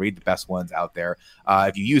responses and read the best ones out there.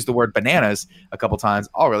 If you use the word bananas a couple times,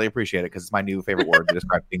 I'll really appreciate it because it's my new favorite word to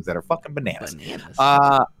describe things that are fucking bananas.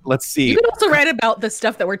 Let's see. You can also write about the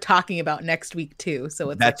stuff that we're talking about next week too, so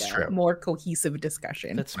it's that's true. A more cohesive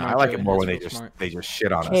discussion. That's I like it more when they just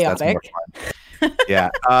shit on us. Chaotic. That's more fun. Yeah.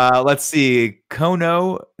 Let's see.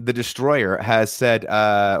 Kono the Destroyer has said,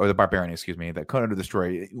 or the Barbarian, excuse me, that Kono the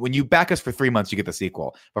Destroyer. When you back us for 3 months, you get the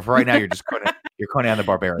sequel. But for right now, you're just Conan the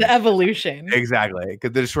Barbarian. The evolution. Exactly.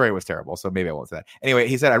 Because the Destroyer was terrible, so maybe I won't say that. Anyway,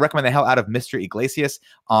 he said, I recommend the hell out of Mr. Iglesias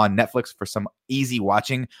on Netflix for some easy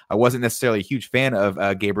watching. I wasn't necessarily a huge fan of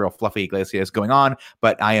Gabriel Fluffy Iglesias going on,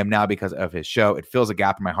 but I am now because of his show. It fills a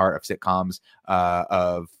gap in my heart of sitcoms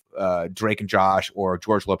of Drake and Josh or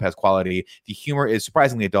George Lopez quality. The humor is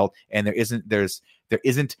surprisingly adult, and there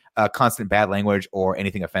isn't constant bad language or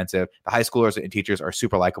anything offensive. The high schoolers and teachers are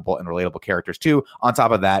super likable and relatable characters too. On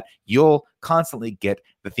top of that, you'll constantly get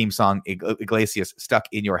the theme song Iglesias stuck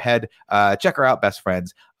in your head. Check her out, best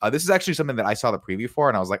friends. This is actually something that I saw the preview for,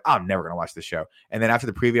 and I was like, I'm never gonna watch this show. And then after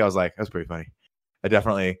the preview, I was like, that's pretty funny.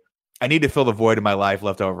 I need to fill the void in my life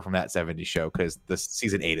left over from that 70s show because the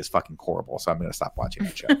season 8 is fucking horrible. So I'm going to stop watching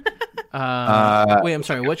that show. Wait, I'm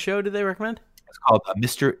sorry. What show did they recommend? It's called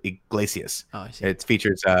Mr. Iglesias. Oh, I see. It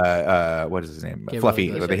features, what is his name? Gabriel Fluffy.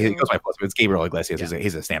 He goes by Fluffy. It's Gabriel Iglesias. Yeah.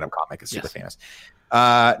 He's a stand-up comic. It's super famous.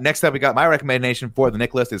 Next up, we got my recommendation for the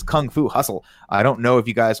Nick list is Kung Fu Hustle. I don't know if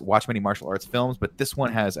you guys watch many martial arts films, but this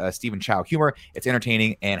one has Stephen Chow humor. It's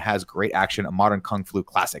entertaining and has great action, a modern Kung Fu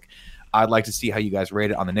classic. I'd like to see how you guys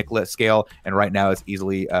rate it on the Nick list scale. And right now it's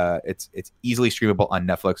easily streamable on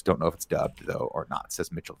Netflix. Don't know if it's dubbed though or not,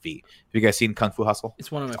 says Mitchell V. Have you guys seen Kung Fu Hustle?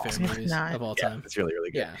 It's one of my favorite movies of all time. It's really,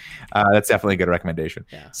 really good. Yeah. That's definitely a good recommendation.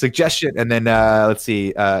 Yeah. Suggestion. And then let's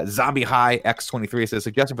see. Zombie High X23 says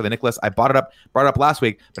suggestion for the Nick list. I brought it up last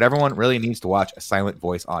week, but everyone really needs to watch A Silent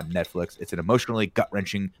Voice on Netflix. It's an emotionally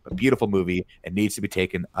gut-wrenching but beautiful movie and needs to be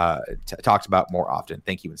talked about more often.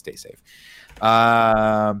 Thank you and stay safe.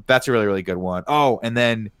 That's a really, really good one. Oh, and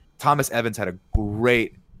then Thomas Evans had a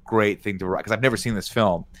great thing to write because I've never seen this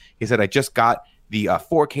film. He said, I just got the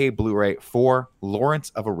 4K Blu-ray for Lawrence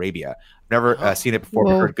of Arabia. Never seen it before.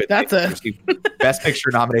 Whoa, heard good that's things. Best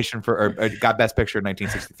Picture nomination got Best Picture in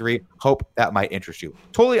 1963. Hope that might interest you.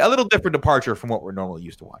 Totally a little different departure from what we're normally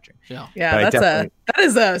used to watching. Yeah, that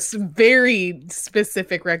is a very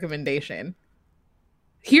specific recommendation.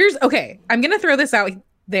 Okay, I'm gonna throw this out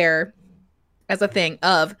there as a thing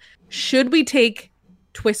of should we take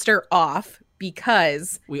Twister off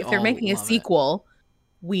because if they're making a sequel,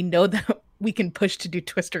 we know that we can push to do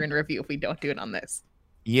Twister in review if we don't do it on this.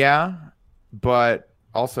 Yeah, but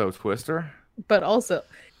also Twister. But also,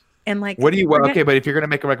 and like, what do you? Well, okay, but if you're gonna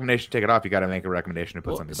make a recommendation, to take it off. You got to make a recommendation to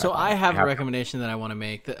put something. So I have a recommendation that I want to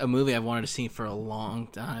make. A movie I've wanted to see for a long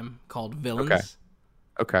time called Villains.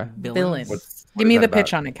 Okay. Villains. Give me the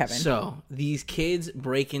pitch on it, Kevin. So these kids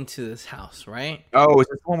break into this house, right? Oh, is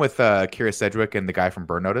this the one with Kira Sedgwick and the guy from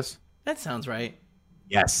Burn Notice? That sounds right.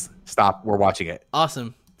 Yes. Stop. We're watching it.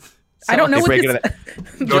 Awesome. I don't know what this...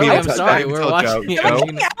 Joe, I'm sorry. We're watching it.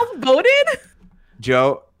 Am I outvoted?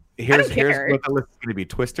 Joe, here's what the list is going to be.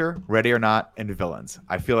 Twister, Ready or Not, and Villains.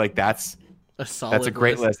 I feel like that's a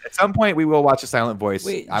great list. At some point, we will watch A Silent Voice.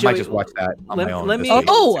 Wait, I might just watch that on my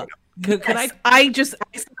own. Could I saw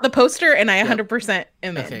the poster and I 100%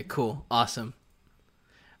 am in. Okay, cool. Awesome.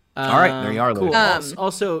 All right, there you are. Cool.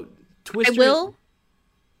 Also, Twister. I will.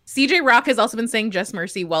 CJ Rock has also been saying Just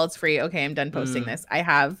Mercy while it's free. Okay, I'm done posting this. I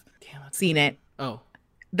have seen it. Oh.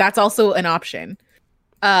 That's also an option.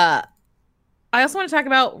 I also want to talk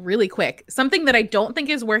about really quick something that I don't think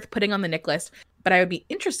is worth putting on the Nick list, but I would be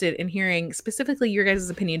interested in hearing specifically your guys'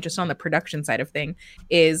 opinion just on the production side of thing,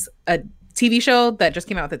 is a TV show that just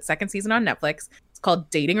came out with its second season on Netflix. It's called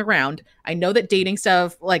Dating Around. I know that dating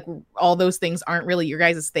stuff, like all those things, aren't really your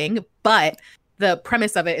guys' thing, but the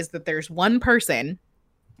premise of it is that there's one person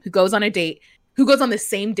who goes on the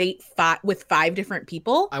same date with 5 different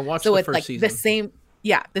people. I watched the first season.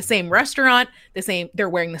 The same restaurant, they're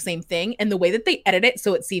wearing the same thing, and the way that they edit it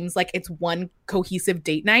so it seems like it's one cohesive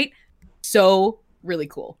date night. So really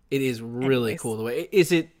cool. It is really cool. The way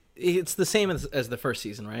it's the same as the first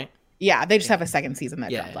season, right? Yeah, they just have a second season that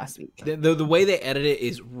dropped last week. The way they edit it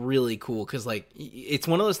is really cool because, like, it's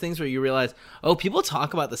one of those things where you realize, oh, people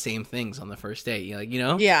talk about the same things on the first date. Like, you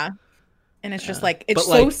know? Yeah. And it's just like, it's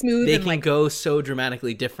so smooth. They can go so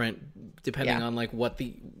dramatically different depending on, like, what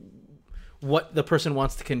the person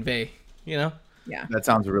wants to convey, you know? Yeah, that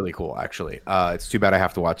sounds really cool. Actually, it's too bad I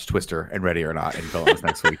have to watch Twister and Ready or Not in Villains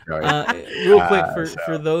next week. Real quick,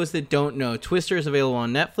 for those that don't know, Twister is available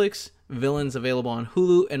on Netflix, Villains available on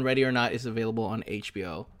Hulu, and Ready or Not is available on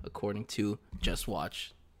HBO, according to Just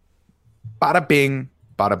Watch. Bada bing,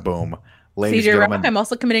 bada boom. Ladies and gentlemen, I'm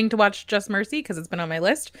also committing to watch Just Mercy because it's been on my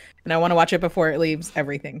list, and I want to watch it before it leaves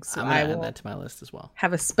everything. So I will add that to my list as well.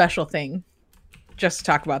 Have a special thing just to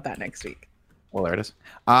talk about that next week. Well, there it is.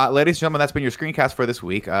 Ladies and gentlemen, that's been your screencast for this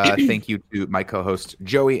week. Thank you to my co-hosts,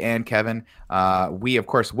 Joey and Kevin. We, of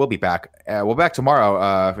course, will be back. We'll be back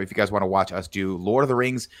tomorrow if you guys want to watch us do Lord of the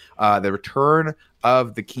Rings, The Return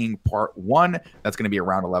of the King Part 1. That's going to be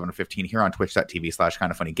around 11:15 here on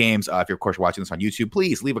twitch.tv/kindoffunnygames. If you're, of course, watching this on YouTube,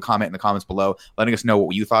 please leave a comment in the comments below letting us know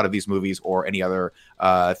what you thought of these movies or any other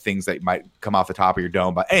things that might come off the top of your dome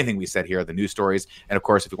about anything we said here, the news stories. And, of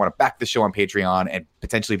course, if you want to back the show on Patreon and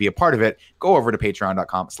potentially be a part of it, go over to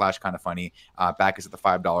patreon.com/kindoffunny. Back us at the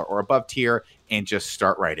 $5 or above tier and just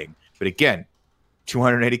start writing. But again,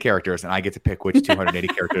 280 characters, and I get to pick which 280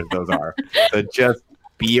 characters those are. So just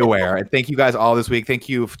be aware. And thank you guys all this week. Thank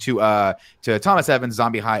you to Thomas Evans,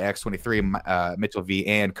 Zombie High X23, Mitchell V,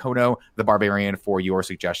 and Kono the Barbarian for your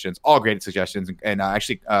suggestions. All great suggestions. And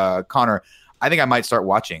actually, Connor, I think I might start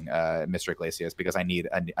watching Mr. Iglesias because I need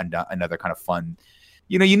another kind of fun.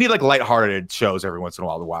 You know, you need like lighthearted shows every once in a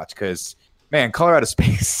while to watch because, man, Color Out of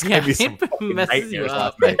Space gave me some nightmares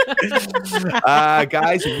last night.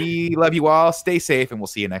 Guys, we love you all. Stay safe, and we'll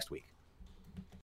see you next week.